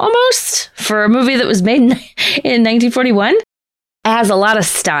 almost, for a movie that was made in 1941. It has a lot of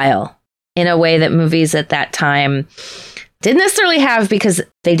style in a way that movies at that time didn't necessarily have, because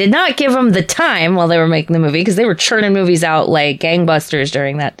they did not give them the time while they were making the movie, because they were churning movies out like gangbusters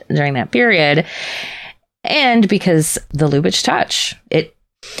during that period. And because the Lubitsch touch, it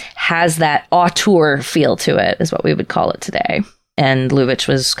has that auteur feel to it, is what we would call it today. And Lubitsch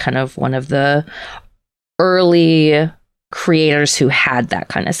was kind of one of the early creators who had that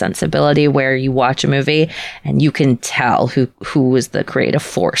kind of sensibility, where you watch a movie and you can tell who was the creative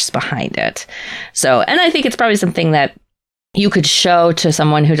force behind it. So, and I think it's probably something that you could show to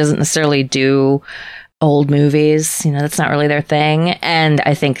someone who doesn't necessarily do old movies. You know, that's not really their thing. And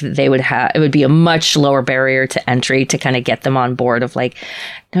I think it would be a much lower barrier to entry to kind of get them on board of like,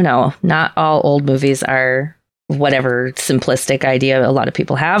 no, not all old movies are whatever simplistic idea a lot of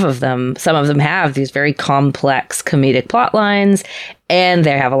people have of them. Some of them have these very complex comedic plot lines, and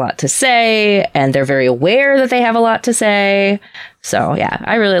they have a lot to say, and they're very aware that they have a lot to say. So yeah,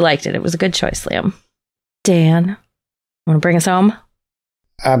 I really liked it. It was a good choice, Liam. Dan, want to bring us home?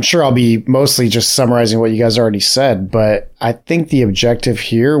 I'm sure I'll be mostly just summarizing what you guys already said, but I think the objective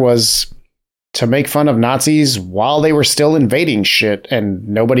here was to make fun of Nazis while they were still invading shit, and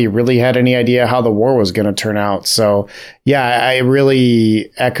nobody really had any idea how the war was going to turn out. So yeah, I really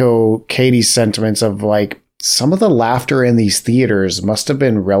echo Katie's sentiments of like, some of the laughter in these theaters must have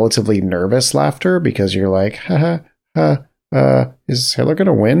been relatively nervous laughter, because you're like, is Hitler going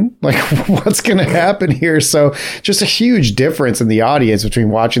to win? Like, what's going to happen here? So just a huge difference in the audience between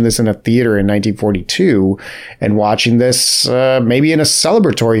watching this in a theater in 1942 and watching this maybe in a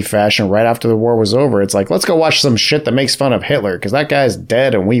celebratory fashion right after the war was over. It's like, let's go watch some shit that makes fun of Hitler because that guy's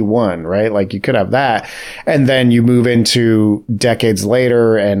dead and we won, right? Like, you could have that. And then you move into decades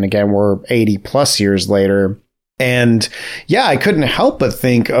later, and again, we're 80 plus years later. And yeah, I couldn't help but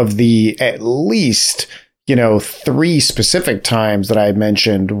think of the at least 3 specific times that I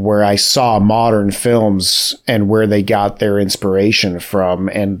mentioned where I saw modern films and where they got their inspiration from.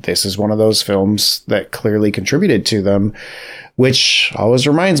 And this is one of those films that clearly contributed to them, which always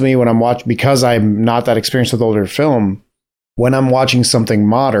reminds me when I'm watching, because I'm not that experienced with older film, when I'm watching something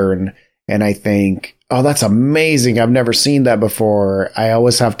modern and I think, oh, that's amazing, I've never seen that before, I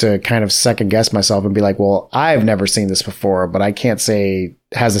always have to kind of second guess myself and be like, well, I've never seen this before, but I can't say,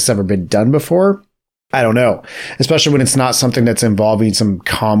 has this ever been done before? I don't know, especially when it's not something that's involving some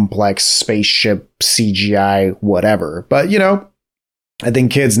complex spaceship, CGI, whatever. But, I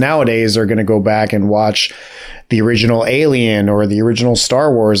think kids nowadays are going to go back and watch the original Alien or the original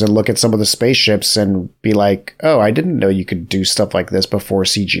Star Wars and look at some of the spaceships and be like, oh, I didn't know you could do stuff like this before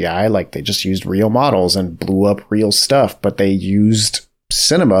CGI. Like, they just used real models and blew up real stuff, but they used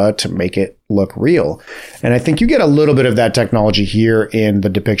cinema to make it look real. And I think you get a little bit of that technology here in the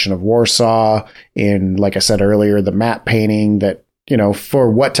depiction of Warsaw, in, like I said earlier, the matte painting that, for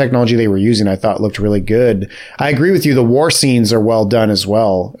what technology they were using, I thought looked really good. I agree with you. The war scenes are well done as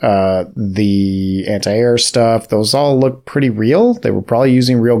well. The anti-air stuff, those all look pretty real. They were probably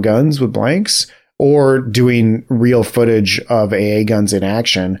using real guns with blanks or doing real footage of AA guns in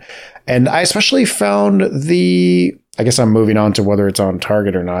action. And I especially found I guess I'm moving on to whether it's on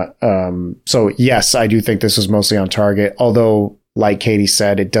target or not. So yes, I do think this was mostly on target, although like Katie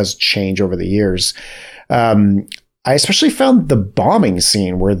said, it does change over the years. I especially found the bombing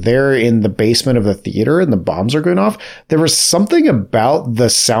scene where they're in the basement of the theater and the bombs are going off. There was something about the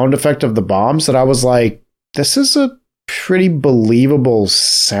sound effect of the bombs that I was like, this is a pretty believable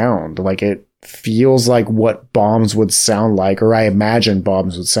sound. Like, it feels like what bombs would sound like, or I imagine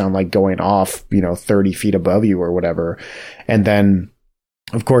bombs would sound like going off, 30 feet above you or whatever. And then,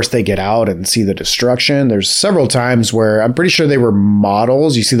 of course, they get out and see the destruction. There's several times where I'm pretty sure they were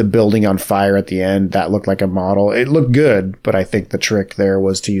models. You see the building on fire at the end. That looked like a model. It looked good, but I think the trick there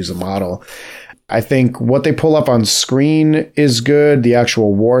was to use a model. I think what they pull up on screen is good. The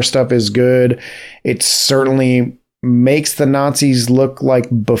actual war stuff is good. It certainly makes the Nazis look like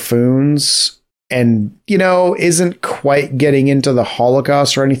buffoons and, isn't quite getting into the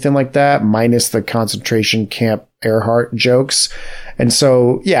Holocaust or anything like that, minus the concentration camp Earhart jokes. And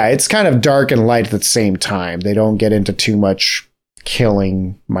so, yeah, it's kind of dark and light at the same time. They don't get into too much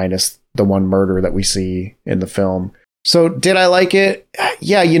killing, minus the one murder that we see in the film. So did I like it?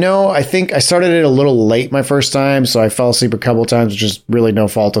 Yeah, I think I started it a little late my first time, so I fell asleep a couple times, which is really no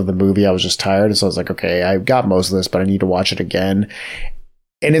fault of the movie. I was just tired, and so I was like, okay, I got most of this, but I need to watch it again.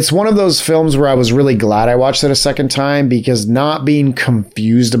 And it's one of those films where I was really glad I watched it a second time, because not being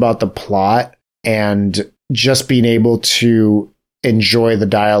confused about the plot and just being able to enjoy the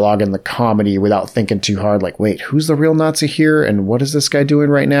dialogue and the comedy without thinking too hard, like, wait, who's the real Nazi here? And what is this guy doing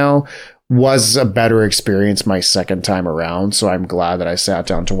right now? Was a better experience my second time around. So I'm glad that I sat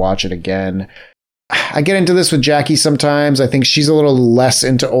down to watch it again. I get into this with Jackie sometimes. I think she's a little less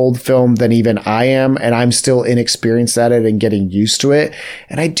into old film than even I am, and I'm still inexperienced at it and getting used to it.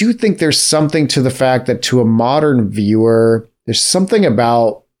 And I do think there's something to the fact that to a modern viewer, there's something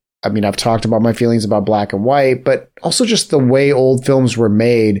about, I mean, I've talked about my feelings about black and white, but also just the way old films were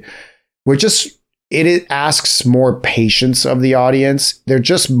made, it asks more patience of the audience. They're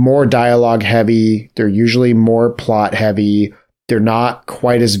just more dialogue heavy. They're usually more plot heavy. They're not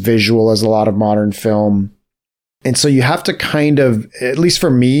quite as visual as a lot of modern film. And so you have to kind of, at least for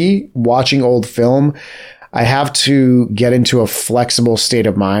me, watching old film, I have to get into a flexible state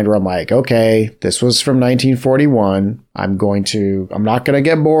of mind where I'm like, okay, this was from 1941. I'm not going to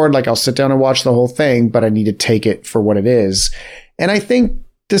get bored. Like, I'll sit down and watch the whole thing, but I need to take it for what it is. And I think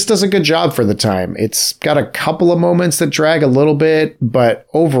this does a good job for the time. It's got a couple of moments that drag a little bit, but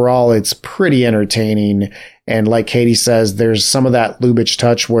overall it's pretty entertaining. And like Katie says, there's some of that Lubitsch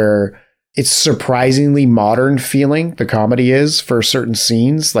touch where it's surprisingly modern feeling, the comedy is, for certain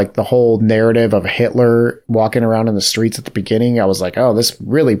scenes. Like the whole narrative of Hitler walking around in the streets at the beginning, I was like, oh, this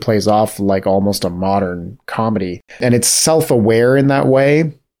really plays off like almost a modern comedy. And it's self-aware in that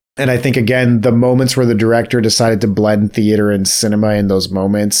way. And I think, again, the moments where the director decided to blend theater and cinema in those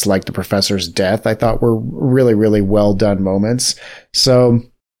moments, like the professor's death, I thought were really, really well done moments. So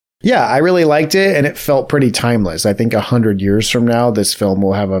yeah, I really liked it, and it felt pretty timeless. I think 100 years from now, this film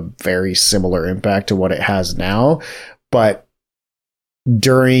will have a very similar impact to what it has now. But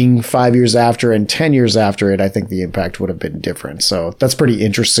during 5 years after and 10 years after it, I think the impact would have been different. So that's pretty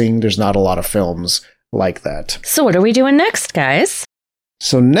interesting. There's not a lot of films like that. So what are we doing next, guys?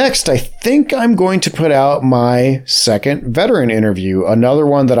 So next, I think I'm going to put out my second veteran interview, another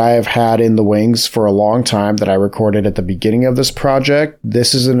one that I have had in the wings for a long time that I recorded at the beginning of this project.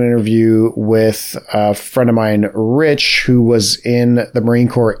 This is an interview with a friend of mine, Rich, who was in the Marine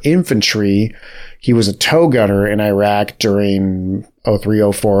Corps Infantry. He was a tow gunner in Iraq during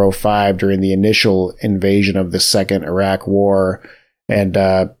 03, 04, 05, during the initial invasion of the Second Iraq War. And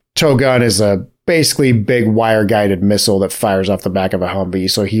tow gun is a basically big wire-guided missile that fires off the back of a Humvee.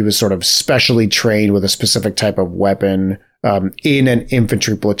 So he was sort of specially trained with a specific type of weapon in an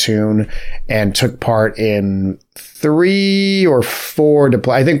infantry platoon and took part in 3 or 4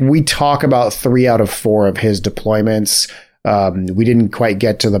 I think we talk about 3 out of 4 of his deployments. We didn't quite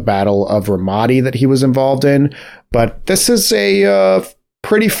get to the Battle of Ramadi that he was involved in, but this is a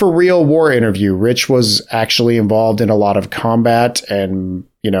pretty for real war interview. Rich was actually involved in a lot of combat, and,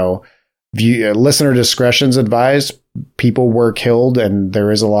 listener discretion's advised. People were killed, and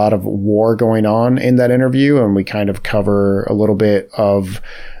there is a lot of war going on in that interview, and we kind of cover a little bit of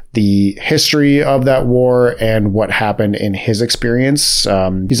the history of that war and what happened in his experience.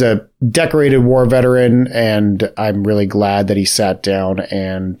 He's a decorated war veteran, and I'm really glad that he sat down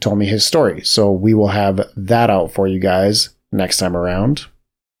and told me his story. So we will have that out for you guys next time around.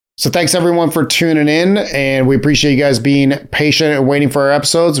 So thanks everyone for tuning in, and we appreciate you guys being patient and waiting for our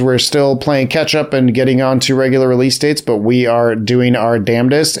episodes. We're still playing catch up and getting on to regular release dates, but we are doing our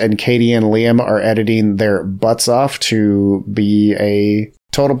damnedest, and Katie and Liam are editing their butts off to be a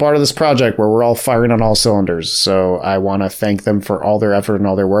total part of this project where we're all firing on all cylinders. So I want to thank them for all their effort and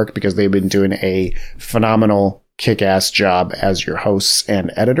all their work, because they've been doing a phenomenal kick-ass job as your hosts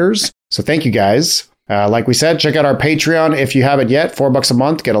and editors. So thank you guys. Like we said, check out our Patreon if you haven't yet. $4 a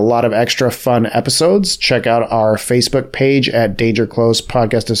month, get a lot of extra fun episodes. Check out our Facebook page at Danger Close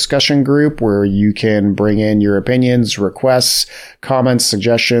Podcast Discussion Group, where you can bring in your opinions, requests, comments,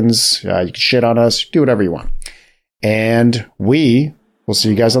 suggestions. You can shit on us, do whatever you want. And we will see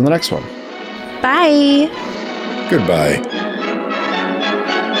you guys on the next one. Bye. Goodbye.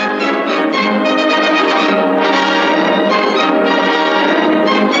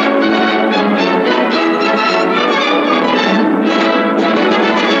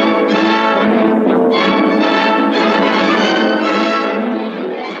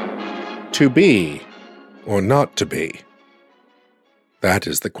 To be or not to be? That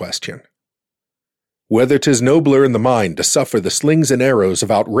is the question. Whether 'tis nobler in the mind to suffer the slings and arrows of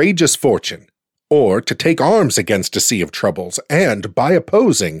outrageous fortune, or to take arms against a sea of troubles, and, by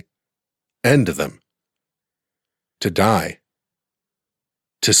opposing, end them. To die.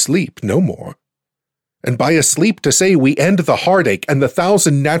 To sleep no more. And by a sleep to say we end the heartache and the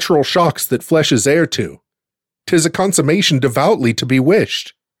 1,000 natural shocks that flesh is heir to. 'Tis a consummation devoutly to be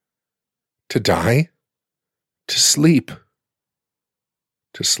wished. To die? To sleep?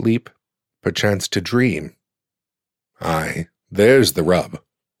 To sleep, perchance to dream, Aye, there's the rub.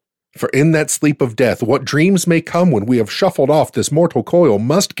 For in that sleep of death, what dreams may come when we have shuffled off this mortal coil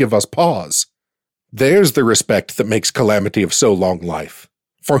must give us pause. There's the respect that makes calamity of so long life.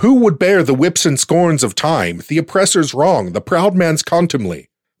 For who would bear the whips and scorns of time, the oppressor's wrong, the proud man's contumely,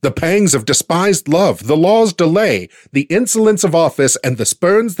 the pangs of despised love, the law's delay, the insolence of office, and the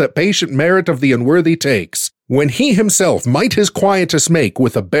spurns that patient merit of the unworthy takes, when he himself might his quietus make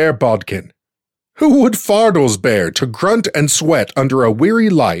with a bare bodkin? Who would fardels bear to grunt and sweat under a weary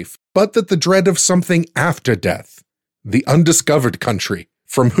life, but that the dread of something after death, the undiscovered country,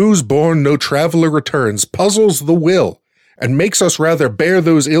 from whose bourne no traveller returns, puzzles the will, and makes us rather bear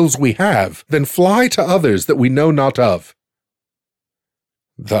those ills we have, than fly to others that we know not of?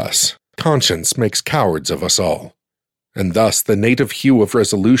 Thus, conscience makes cowards of us all, and thus the native hue of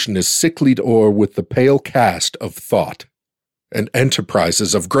resolution is sicklied o'er with the pale cast of thought. And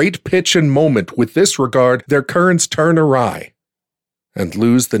enterprises of great pitch and moment with this regard their currents turn awry, and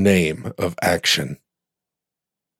lose the name of action.